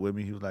straight up with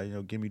me. He was like,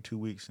 yo, give me 2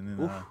 weeks, and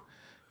then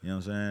you know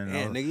what I'm saying?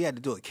 Man, nigga, you had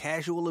to do a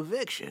casual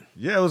eviction.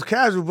 Yeah, it was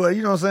casual, but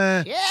you know what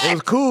I'm saying? It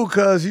was cool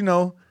because, you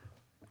know,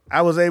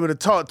 I was able to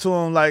talk to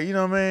him like, you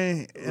know what I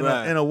mean?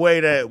 In a way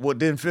that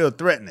didn't feel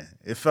threatening.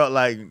 It felt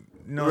like, you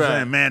know what I'm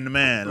saying, man to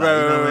man. Like, you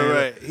know what I mean?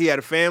 Right. He had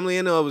a family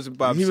in there, or was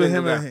about him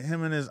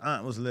and his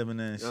aunt was living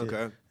there and shit.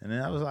 Okay. And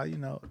then I was like, you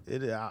know,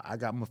 I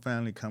got my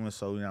family coming,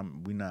 so you know,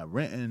 we not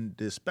renting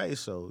this space,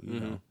 so, you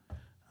know,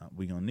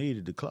 we gonna need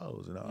it to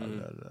close and all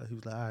that. He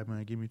was like, all right,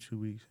 man, give me 2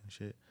 weeks and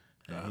shit.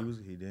 And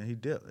he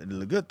dipped. And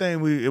the good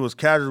thing it was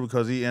casual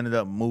because he ended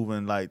up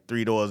moving like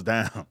 3 doors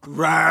down.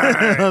 Right. You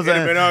know what I'm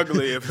saying? It'd been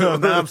ugly. So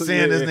now I'm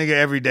seeing this nigga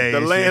every day. The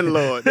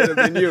landlord. It'd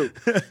have been you.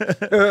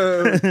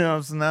 You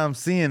know, so now I'm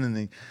seeing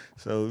him.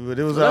 So but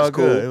it was all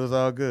good. Cool. It was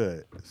all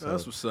good. So,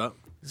 that's what's up.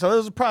 So it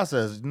was a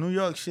process. New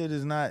York shit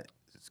is not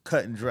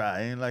cut and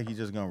dry. It ain't like you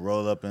just gonna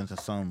roll up into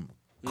some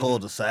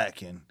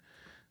cul-de-sac and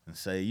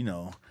say, you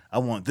know, I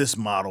want this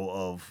model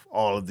of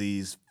all of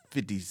these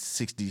 50,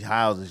 60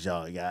 houses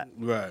y'all got.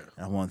 Right.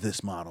 I want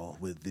this model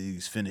with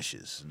these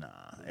finishes. Nah,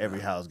 every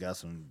house got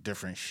some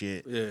different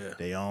shit. Yeah.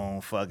 They own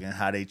fucking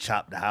how they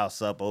chop the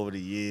house up over the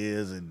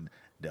years, and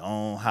they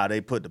own how they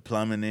put the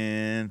plumbing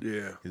in.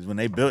 Yeah. Because when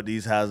they built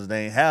these houses,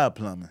 they ain't have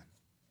plumbing.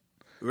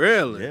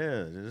 Really?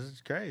 Yeah, this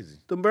is crazy.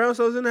 The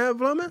brownstones didn't have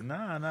plumbing?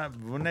 Nah, not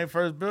when they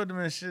first built them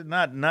and shit.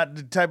 Not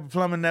the type of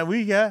plumbing that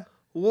we got.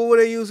 What were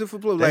they using for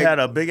plumbing? They had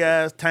a big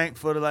ass tank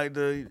for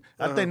the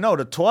I think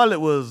the toilet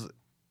was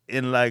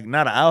in like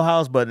not an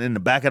outhouse, but in the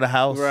back of the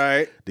house.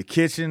 Right. The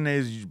kitchen,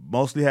 they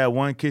mostly had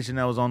one kitchen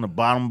that was on the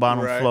bottom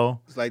floor.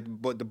 It's like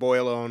the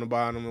boiler on the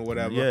bottom or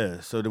whatever.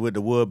 Yeah. So with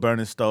the wood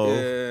burning stove.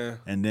 Yeah.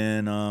 And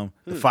then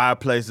the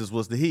fireplaces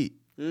was the heat.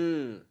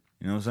 You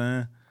know what I'm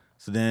saying?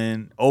 So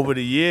then over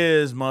the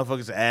years,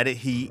 motherfuckers added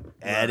heat,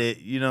 added,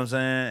 you know what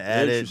I'm saying?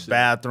 Added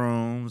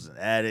bathrooms,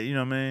 added, you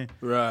know what I mean?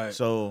 Right.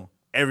 So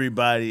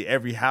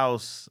every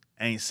house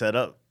ain't set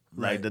up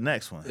like the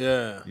next one.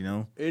 Yeah. You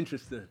know?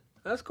 Interesting.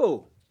 That's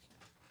cool.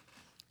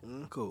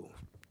 Cool.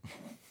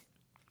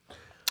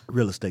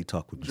 Real estate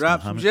talk with Mr.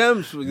 Drop some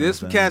Muhammad. gems. There's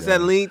some cats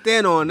that leaned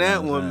in on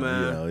that one,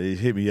 man. You know, it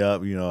hit me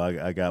up. You know,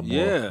 I got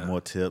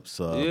more tips.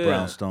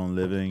 Brownstone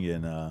Living,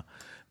 and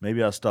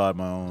maybe I'll start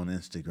my own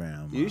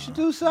Instagram. You should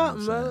do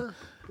something, man.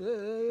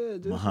 Yeah.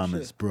 Do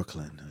Muhammad's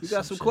Brooklyn. You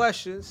got some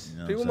questions. You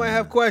know People what I'm might saying?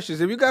 have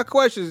questions. If you got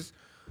questions,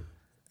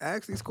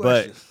 ask these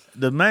questions.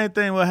 But the main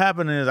thing what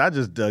happened is I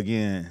just dug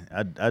in.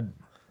 I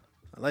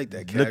like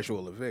that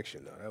casual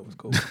eviction, though. That was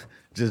cool.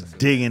 just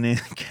digging in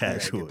Yeah,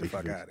 casual. get the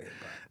fuck out of here.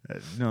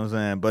 You know what I'm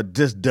saying? But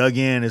just dug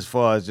in as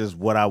far as just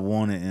what I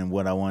wanted and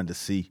what I wanted to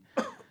see.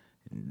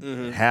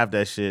 Half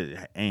that shit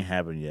ain't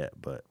happened yet,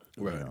 but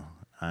Right. you know,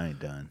 I ain't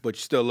done. But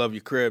you still love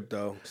your crib,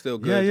 though. Still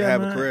good to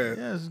have man. a crib.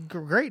 Yeah, it's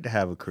great to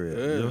have a crib.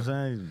 You know what I'm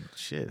saying?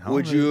 Shit.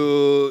 Would homie,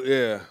 you?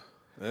 Yeah.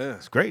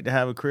 It's great to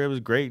have a crib. It's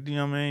great, you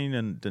know what I mean?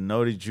 And to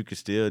know that you can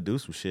still do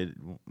some shit,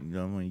 you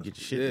know, when you get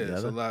your shit Yeah,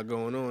 together. there's a lot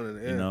going on in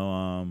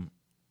there.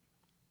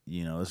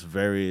 You know, it's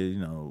very, you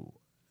know,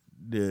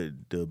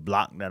 the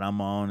block that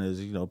I'm on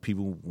is, you know,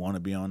 people want to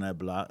be on that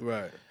block.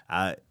 Right.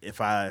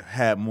 If I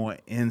had more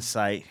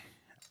insight,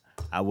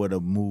 I would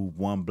have moved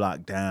one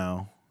block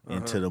down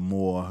into the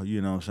more,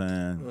 you know what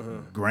I'm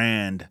saying,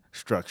 grand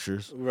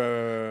structures.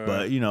 Right.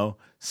 But, you know,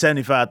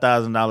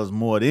 $75,000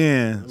 more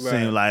then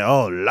seemed like,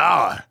 oh,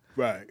 Lord.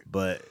 Right.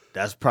 But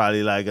that's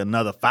probably like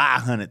another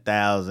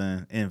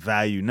 $500,000 in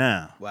value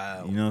now.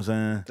 Wow. You know what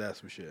I'm saying?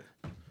 That's some shit.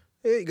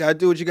 Yeah, you gotta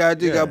do what you gotta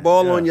do. You Yeah, gotta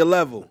ball yeah. on your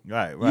level.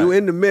 Right. You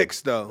in the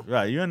mix though.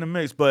 Right, you're in the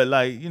mix, but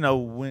like, you know,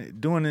 when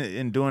doing it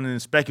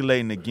and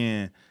speculating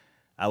again,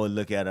 I would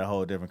look at it a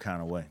whole different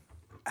kind of way.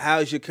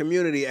 How's your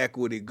community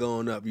equity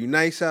going up? You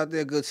nice out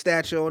there, good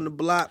stature on the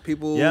block.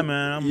 People. Yeah,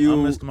 man, I'm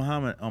Mr.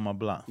 Muhammad on my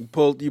block. You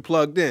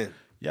plugged in.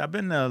 Yeah, I've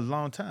been there a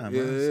long time,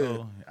 man.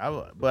 Yeah.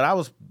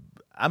 So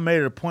I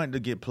made it a point to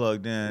get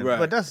plugged in. Right.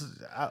 But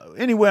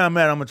anywhere I'm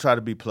at, I'm gonna try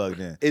to be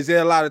plugged in. Is there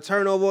a lot of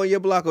turnover on your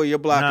block, or your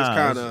block is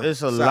kind of?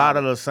 It's a lot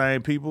of the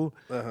same people.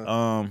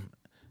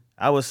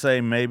 I would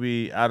say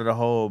maybe out of the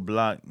whole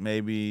block,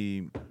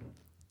 maybe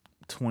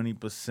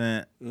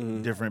 20%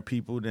 different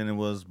people than it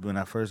was when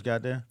I first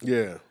got there.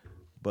 Yeah.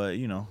 But,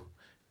 you know,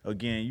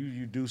 again,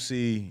 you do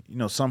see, you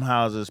know, some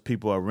houses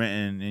people are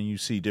renting and you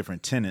see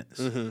different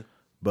tenants.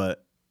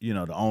 But, you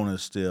know, the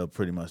owner's still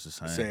pretty much the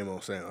same. Same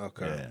old same.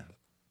 Okay. Yeah.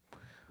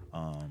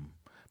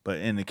 But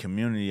in the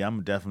community,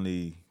 I'm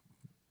definitely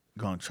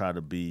going to try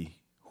to be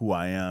who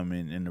I am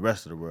in the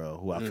rest of the world,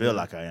 who I feel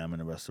like I am in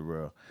the rest of the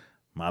world.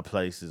 My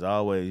place is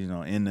always, you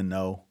know, in the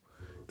know.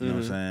 You know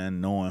what I'm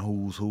saying? Knowing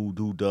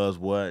who does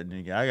what.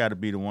 And I got to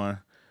be the one.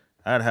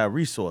 I got to have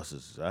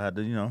resources. I had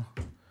to, you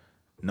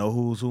know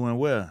who's who and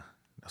where.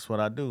 That's what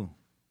I do.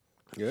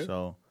 Yeah.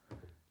 So,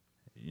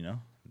 you know,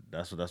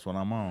 that's what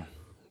I'm on.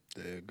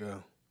 There you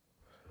go.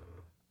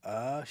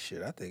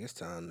 Shit, I think it's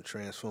time to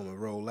transform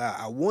and roll out.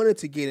 I wanted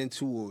to get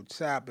into a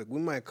topic. We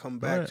might come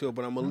back to it,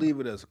 but I'm going to leave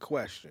it as a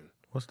question.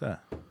 What's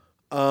that?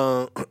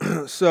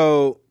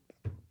 So,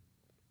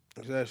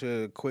 it's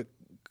actually a quick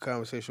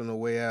conversation on the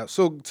way out.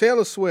 So,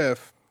 Taylor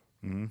Swift,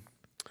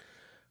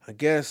 I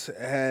guess,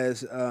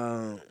 has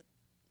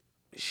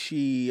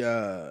she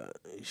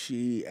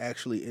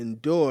actually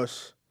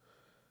endorsed,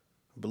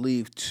 I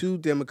believe, 2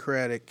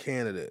 Democratic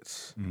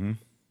candidates.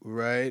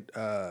 Right?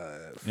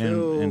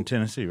 In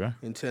Tennessee, right?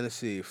 In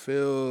Tennessee.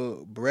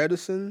 Phil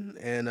Bredesen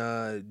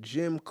and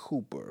Jim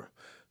Cooper.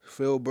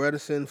 Phil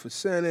Bredesen for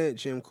Senate,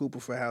 Jim Cooper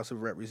for House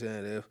of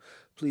Representatives.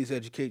 Please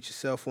educate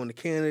yourself on the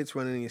candidates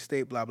running in your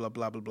state, blah, blah,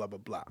 blah, blah, blah, blah,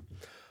 blah.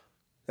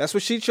 That's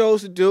what she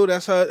chose to do.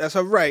 That's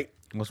her right.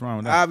 What's wrong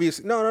with that?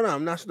 Obviously. No,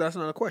 that's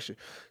not a question.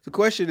 The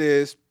question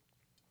is,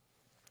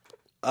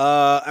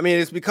 I mean,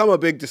 it's become a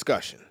big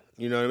discussion.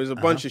 You know, there's a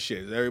bunch of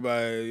shit.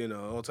 Everybody, you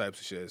know, all types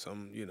of shit.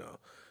 Some, you know,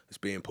 it's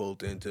being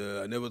pulled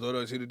into. I never thought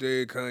I'd see the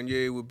day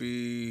Kanye would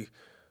be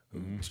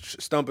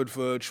stumping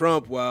for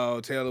Trump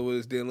while Taylor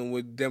was dealing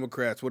with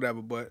Democrats,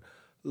 whatever. But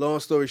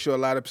long story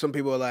short, some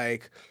people are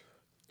like,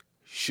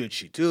 should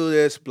she do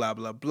this? Blah,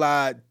 blah,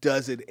 blah.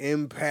 Does it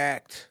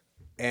impact?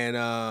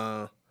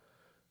 And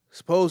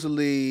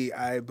supposedly,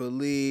 I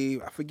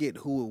forget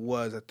who it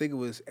was. I think it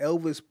was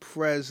Elvis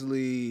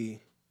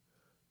Presley,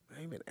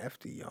 maybe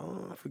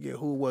FDR. I forget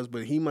who it was,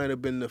 but he might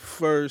have been the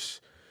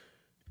first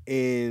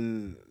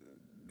in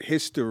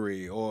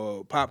history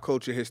or pop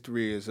culture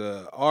history as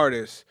an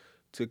artist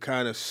to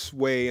kind of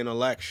sway an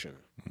election.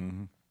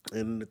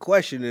 And the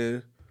question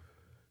is,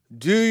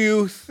 do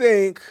you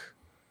think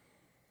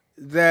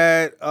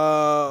that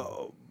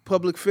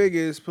political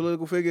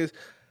figures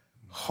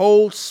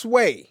hold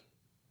sway?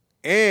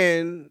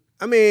 And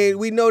I mean,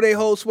 we know they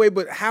hold sway,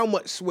 but how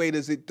much sway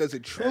does it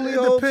truly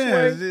hold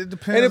sway? It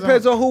depends. And it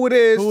depends on who it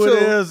is, who too.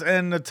 it is,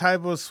 and the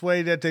type of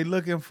sway that they're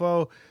looking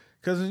for.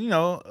 Because, you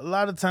know, a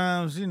lot of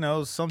times, you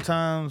know,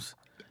 sometimes,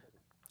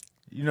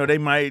 you know, they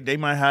might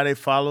have their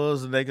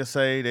followers, and they can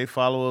say their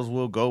followers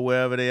will go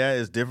wherever they at.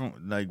 It's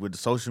different. Like with the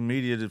social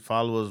media, the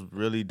followers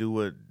really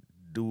do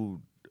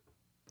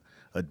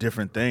a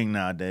different thing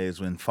nowadays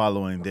when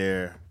following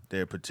their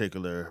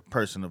particular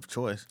person of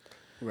choice.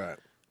 Right.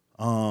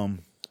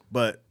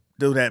 But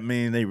do that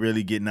mean they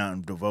really getting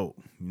out to vote?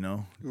 You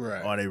know,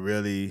 Right. Are they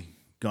really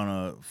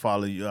gonna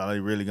follow you? Are they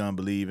really gonna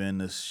believe in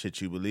the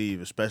shit you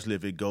believe? Especially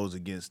if it goes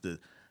against the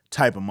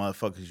type of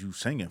motherfuckers you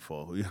singing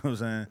for. You know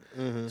what I'm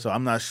saying? So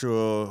I'm not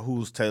sure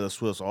who's Taylor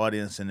Swift's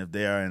audience and if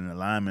they are in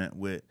alignment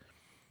with,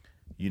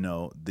 you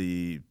know,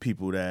 the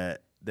people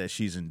that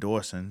she's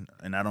endorsing.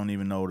 And I don't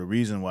even know the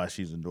reason why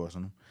she's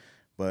endorsing them.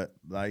 But,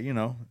 like, you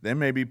know, there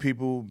may be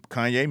people,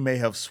 Kanye may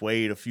have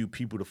swayed a few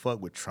people to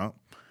fuck with Trump,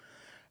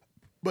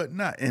 but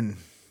not in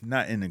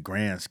the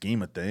grand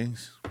scheme of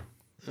things.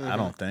 I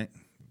don't think.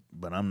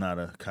 But I'm not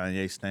a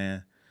Kanye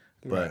stan.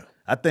 But Right.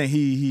 I think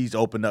he's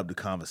opened up the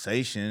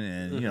conversation,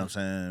 and, you know what I'm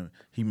saying,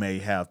 he may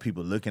have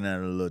people looking at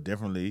it a little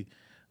differently,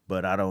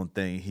 but I don't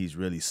think he's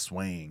really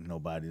swaying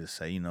nobody to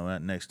say, you know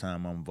what, next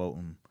time I'm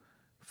voting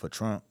for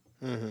Trump.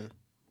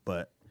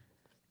 But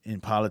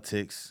in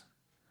politics,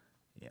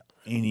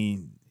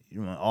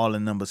 all the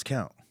numbers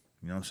count.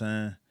 You know what I'm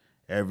saying?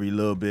 Every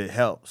little bit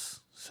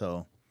helps.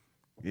 So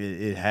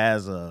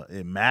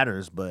it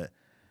matters, but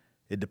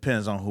it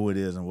depends on who it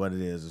is and what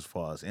it is as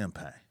far as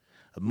impact.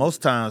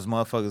 Most times,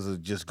 motherfuckers will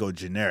just go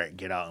generic,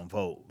 get out and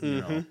vote.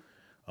 You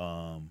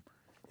know,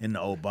 in the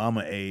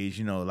Obama age,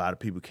 you know, a lot of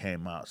people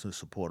came out to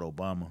support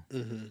Obama.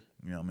 You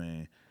know what I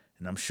mean?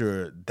 And I'm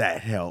sure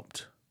that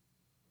helped.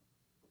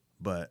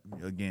 But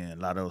again,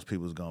 a lot of those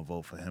people was gonna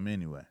vote for him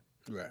anyway.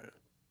 Right.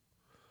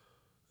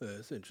 Yeah,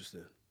 it's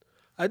interesting.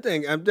 I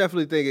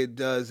definitely think it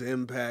does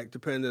impact,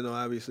 depending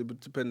on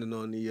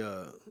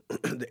the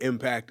the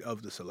impact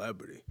of the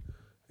celebrity.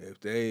 If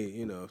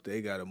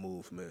they got a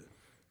movement,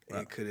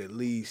 it could at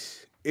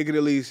least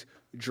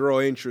draw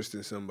interest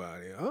in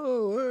somebody.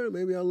 Oh, well,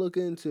 maybe I'll look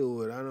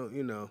into it. I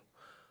don't,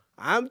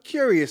 I'm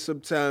curious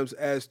sometimes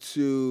as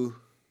to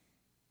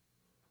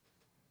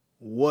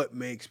what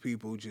makes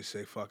people just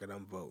say, fuck it,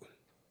 I'm voting.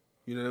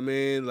 You know what I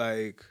mean?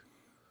 Like,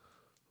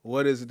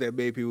 what is it that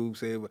made people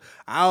say?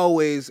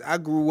 I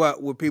grew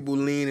up with people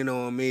leaning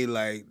on me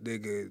like,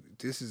 nigga,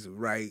 this is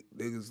right.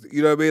 Niggas,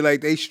 you know what I mean?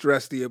 Like, they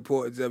stress the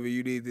importance of it.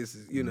 You need this.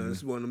 This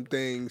is one of them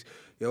things.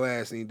 Your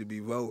ass need to be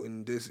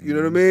voting. This, you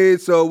know what I mean?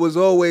 So it was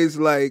always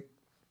like,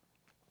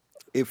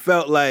 it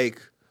felt like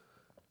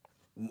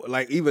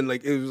even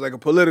like it was like a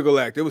political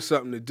act. It was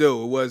something to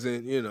do. It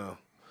wasn't,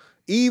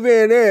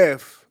 even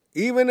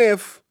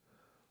if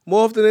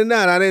more often than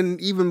not, I didn't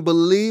even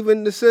believe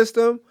in the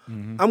system,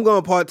 I'm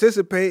going to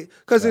participate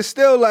because it's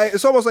still like,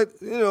 it's almost like,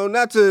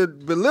 not to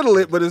belittle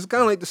it, but it's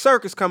kind of like the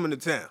circus coming to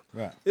town.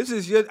 Right. This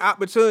is your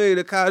opportunity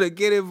to kind of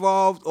get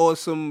involved or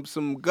some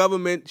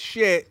government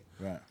shit.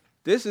 Right.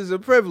 This is a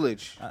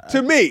privilege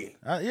to me.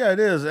 Yeah, it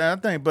is. And I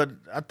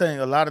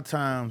think a lot of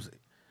times,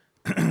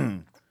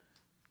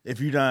 if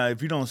you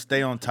don't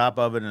stay on top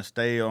of it and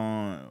stay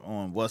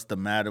on what's the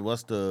matter,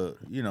 what's the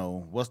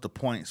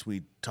points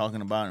we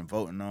talking about and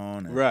voting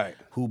on, and Right.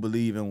 who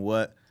believe in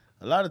what,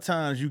 a lot of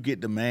times you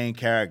get the main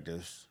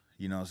characters,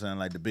 you know what I'm saying,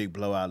 like the big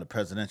blowout, the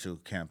presidential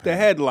campaign. The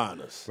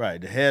headliners. Right,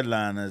 the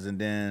headliners, and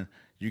then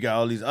you got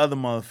all these other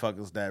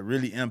motherfuckers that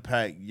really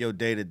impact your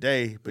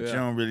day-to-day, but you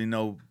don't really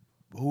know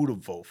who to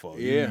vote for.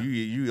 Yeah.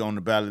 You on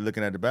the ballot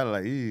looking at the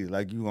ballot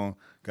like you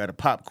got a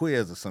pop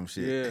quiz or some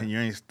shit, and you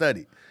ain't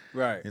studied.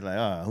 Right. You're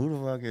like, who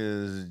the fuck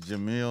is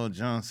Jamil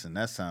Johnson?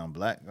 That sound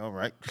black. All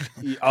right.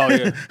 Oh,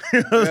 yeah.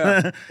 You know what I'm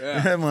saying?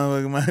 Yeah. That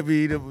motherfucker might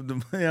be the you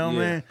know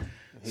what I mean?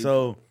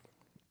 So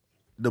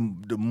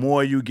the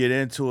more you get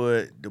into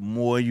it, the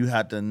more you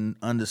have to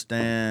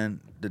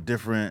understand the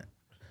different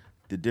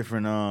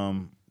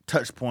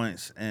touch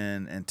points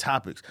and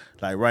topics.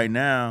 Like right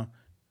now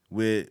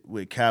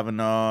with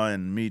Kavanaugh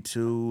and Me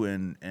Too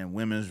and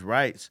women's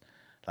rights,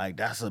 like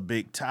that's a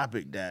big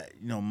topic that,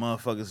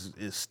 motherfuckers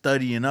is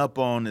studying up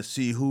on to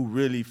see who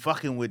really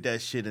fucking with that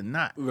shit or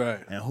not.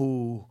 Right. And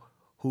who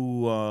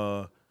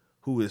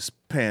is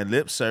paying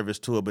lip service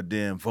to it but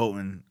then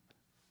voting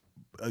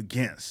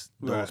against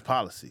those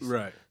policies.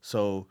 Right.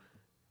 So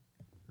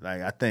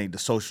like I think the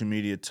social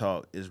media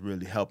talk is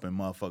really helping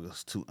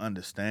motherfuckers to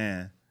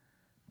understand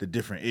the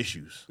different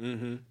issues.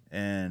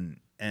 And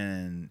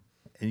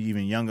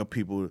even younger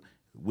people,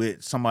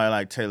 with somebody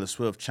like Taylor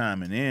Swift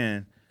chiming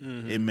in,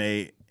 it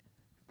may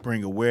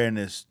bring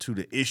awareness to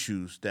the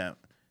issues that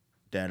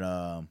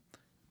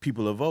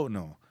people are voting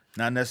on.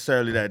 Not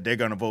necessarily that they're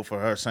gonna vote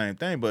for her same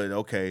thing, but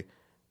okay,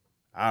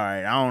 all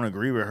right, I don't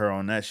agree with her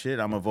on that shit.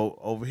 I'm gonna vote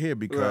over here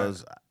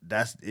because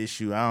that's the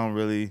issue. I don't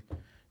really,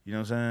 you know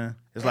what I'm saying?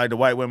 It's like the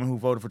white women who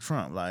voted for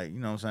Trump. Like, you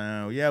know what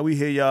I'm saying? Yeah, we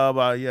hear y'all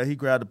about, he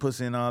grabbed the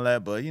pussy and all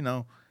that, but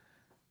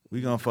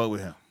we gonna fuck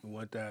with him. We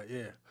want that,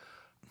 yeah.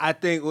 I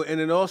think,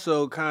 and it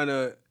also kind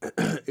of,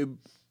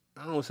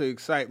 I don't say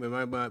excitement,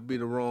 might not be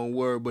the wrong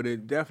word, but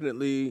it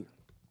definitely,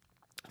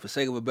 for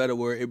sake of a better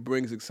word, it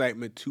brings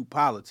excitement to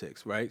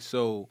politics, right?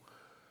 So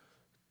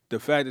the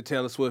fact that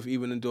Taylor Swift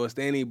even endorsed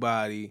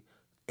anybody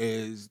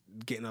is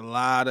getting a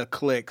lot of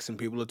clicks and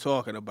people are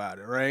talking about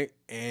it, right?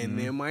 And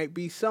there might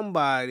be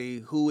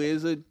somebody who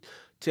is a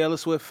Taylor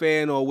Swift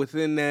fan or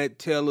within that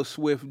Taylor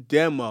Swift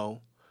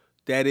demo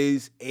that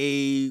is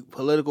a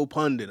political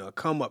pundit or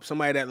come up,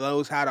 somebody that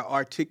knows how to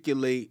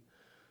articulate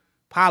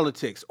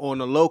politics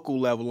on a local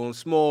level, on a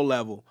small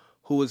level,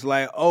 who is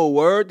like, oh,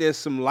 word, there's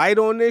some light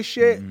on this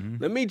shit.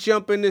 Let me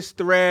jump in this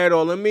thread,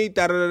 or let me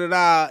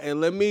da-da-da-da,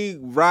 and let me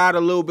ride a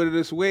little bit of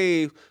this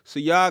wave so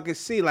y'all can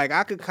see. Like,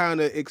 I could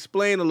kind of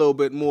explain a little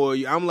bit more.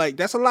 I'm like,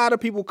 that's a lot of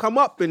people come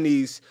up in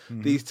these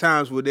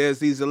times where there's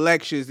these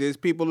elections. There's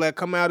people that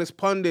come out as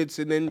pundits,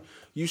 and then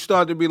you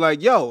start to be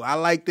like, yo, I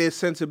like their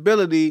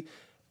sensibility.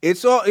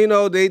 It's all,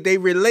 they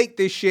relate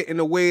this shit in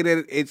a way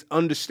that it's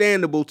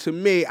understandable to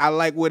me. I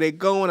like where they're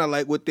going. I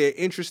like what they're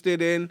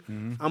interested in.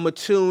 I'm going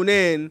to tune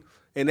in.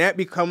 And that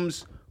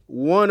becomes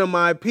one of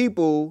my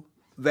people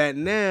that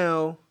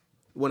now,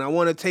 when I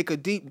want to take a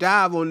deep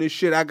dive on this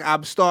shit,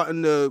 I'm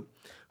starting to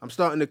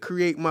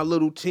create my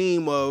little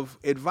team of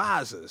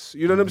advisors.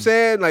 You know what I'm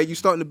saying? Like, you're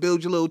starting to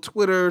build your little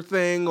Twitter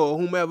thing or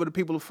whomever the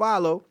people to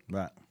follow.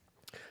 Right.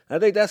 I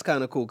think that's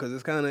kind of cool because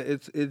it's kind of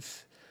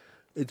it's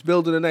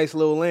building a nice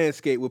little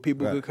landscape where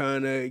people can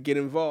kind of get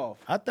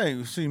involved. I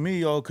think, see,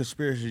 me, old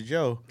Conspiracy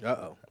Joe,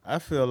 I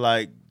feel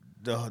like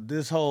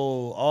this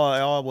whole,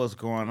 all what's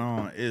going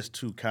on is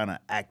to kind of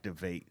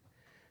activate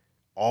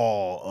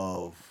all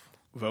of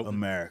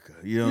America.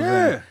 You know what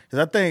I'm saying? Because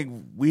I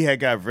think we had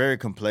got very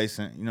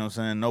complacent. You know what I'm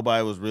saying?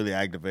 Nobody was really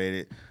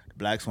activated. The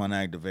blacks weren't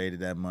activated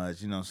that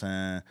much. You know what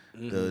I'm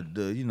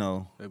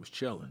saying? They was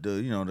chilling.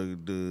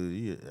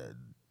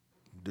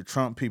 The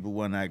Trump people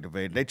weren't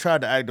activated. They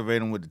tried to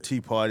activate them with the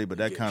Tea Party, but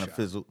that kind of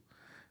fizzled.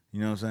 You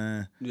know what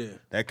I'm saying? Yeah.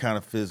 That kind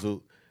of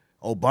fizzled.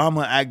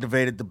 Obama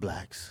activated the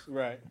blacks.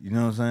 Right. You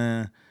know what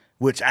I'm saying?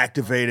 Which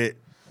activated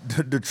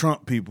the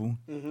Trump people.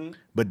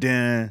 But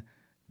then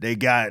they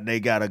got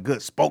a good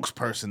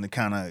spokesperson to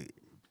kind of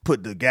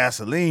put the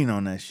gasoline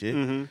on that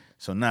shit.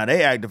 So now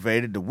they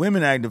activated. The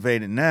women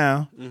activated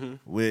now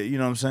with, you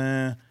know what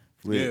I'm saying?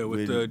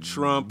 With the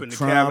Trump and the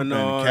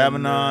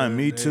Kavanaugh and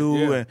Me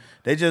Too. And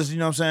they just, you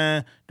know what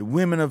I'm saying? The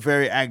women are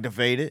very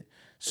activated.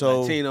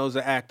 So Latinos are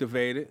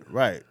activated.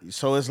 Right.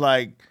 So it's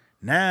like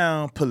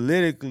now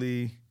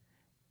politically,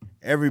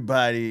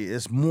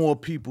 it's more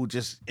people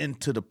just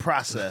into the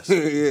process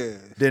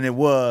than it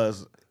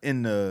was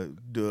in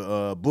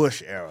the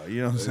Bush era.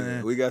 You know what I'm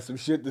saying? We got some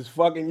shit that's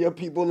fucking your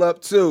people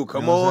up too.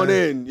 Come on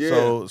in.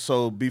 Yeah.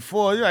 So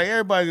before, like,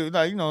 everybody,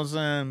 like, you know what I'm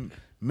saying,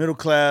 middle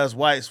class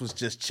whites was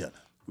just chilling.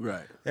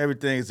 Right.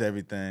 Everything is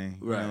everything.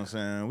 Right. You know what I'm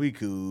saying? We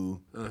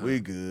cool. We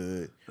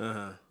good.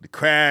 The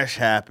crash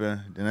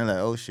happened. Then they're like,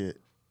 oh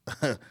shit.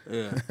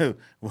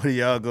 What are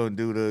y'all gonna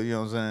do to, you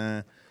know what I'm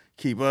saying,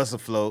 keep us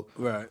afloat?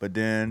 Right. But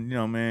then, you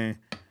know what I mean?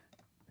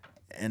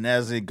 And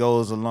as it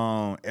goes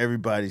along,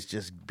 everybody's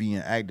just being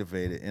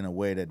activated in a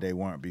way that they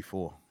weren't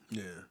before.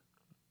 Yeah.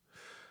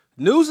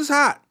 News is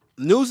hot.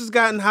 News has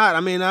gotten hot. I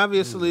mean,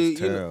 obviously,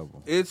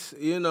 terrible.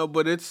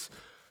 But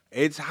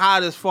it's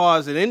hot as far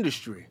as an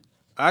industry.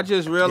 I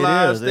just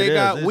realized they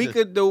got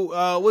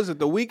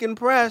the Weekend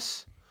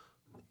Press.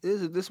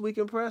 Is it This Week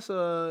in Press?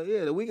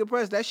 The Week in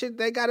Press. That shit,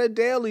 they got a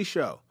daily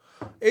show.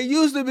 It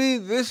used to be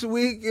This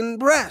Week in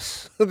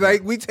Press.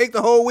 Like, we take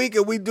the whole week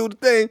and we do the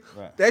thing.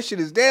 Right. That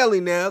shit is daily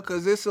now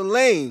because it's a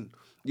lane.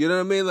 You know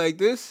what I mean? Like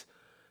this,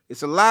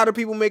 it's a lot of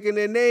people making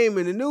their name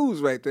in the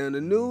news right there. And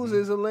the news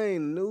is a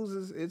lane. The news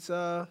is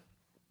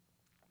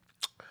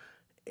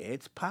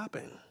it's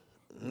popping.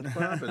 It's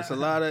popping. It's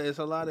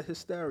a lot of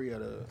hysteria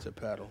to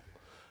peddle.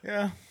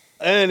 Yeah.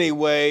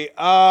 Anyway,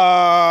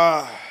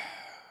 let's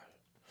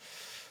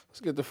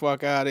get the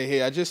fuck out of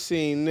here. I just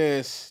seen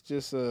this,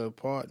 just a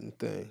parting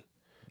thing.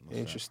 What's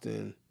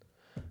interesting.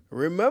 That?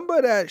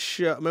 Remember that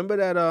show? Remember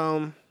that?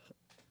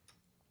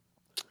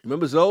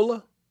 Remember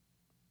Zola?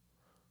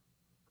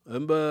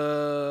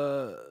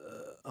 Remember?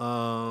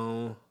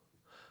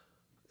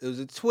 It was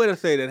a Twitter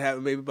thing that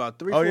happened maybe about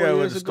 3-4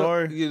 years ago.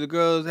 Story? Yeah, the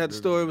girls had the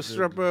story of a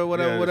stripper,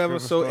 whatever.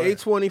 So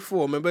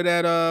A24, remember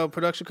that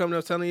production company I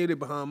was telling you, they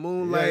behind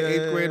Moonlight,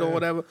 8th grade or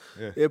whatever?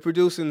 Yeah. They're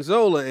producing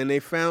Zola, and they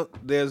found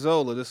their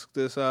Zola. This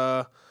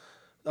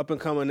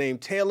up-and-comer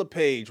named Taylor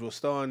Page will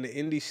star in the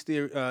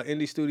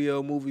indie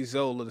studio movie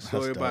Zola, the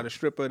story about a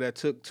stripper that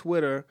took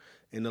Twitter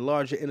and the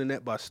larger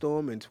internet by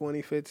storm in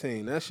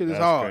 2015. That shit is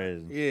hard.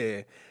 Crazy.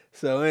 Yeah.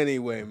 So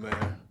anyway,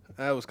 man,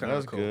 that was kind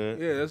of cool. Good.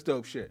 Yeah, that's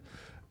dope shit.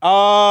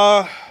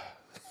 Let's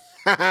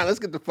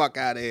get the fuck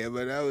out of here,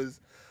 man. That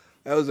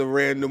was a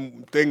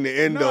random thing to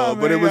end on,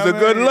 but it was a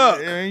good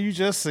look. You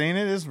just seen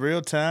it. It's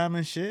real time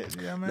and shit.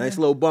 Yeah, man. Nice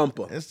little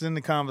bumper. It's in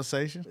the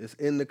conversation. It's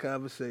in the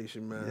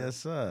conversation, man. Yes,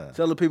 sir.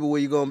 Tell the people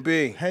where you gonna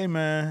be. Hey,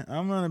 man,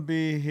 I'm gonna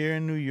be here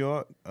in New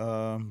York,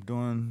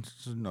 doing,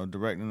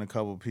 directing a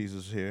couple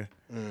pieces here,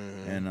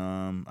 and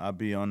I'll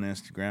be on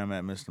Instagram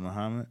at Mr.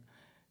 Muhammad,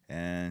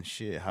 and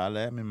shit,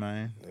 holla at me,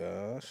 man.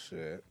 Oh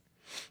shit.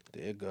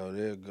 There you go.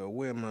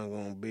 Where am I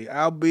gonna be?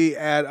 I'll be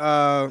at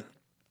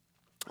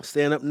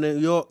Stand Up New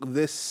York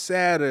this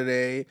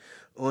Saturday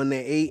on the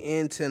 8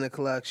 and 10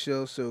 o'clock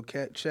show. So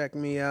check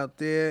me out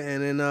there.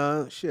 And then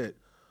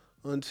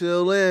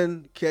until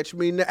then, catch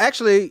me.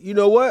 Actually, you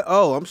know what?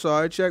 Oh, I'm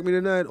sorry. Check me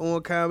tonight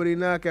on Comedy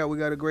Knockout. We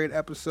got a great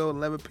episode,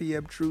 11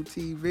 p.m. True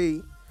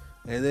TV.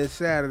 And then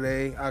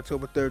Saturday,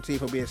 October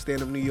 13th, I'll be at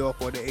Stand Up New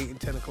York on the 8 and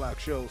 10 o'clock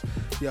shows.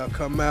 Y'all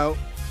come out.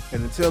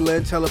 And until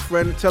then, tell a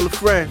friend and tell a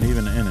friend.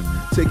 Even the enemy.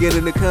 To get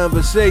in the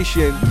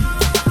conversation.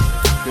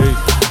 Peace.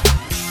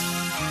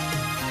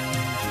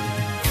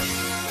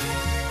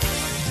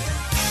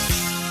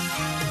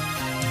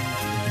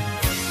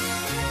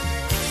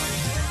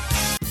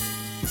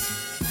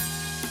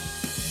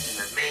 And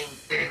the main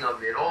thing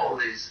of it all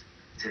is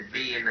to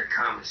be in the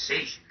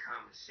conversation.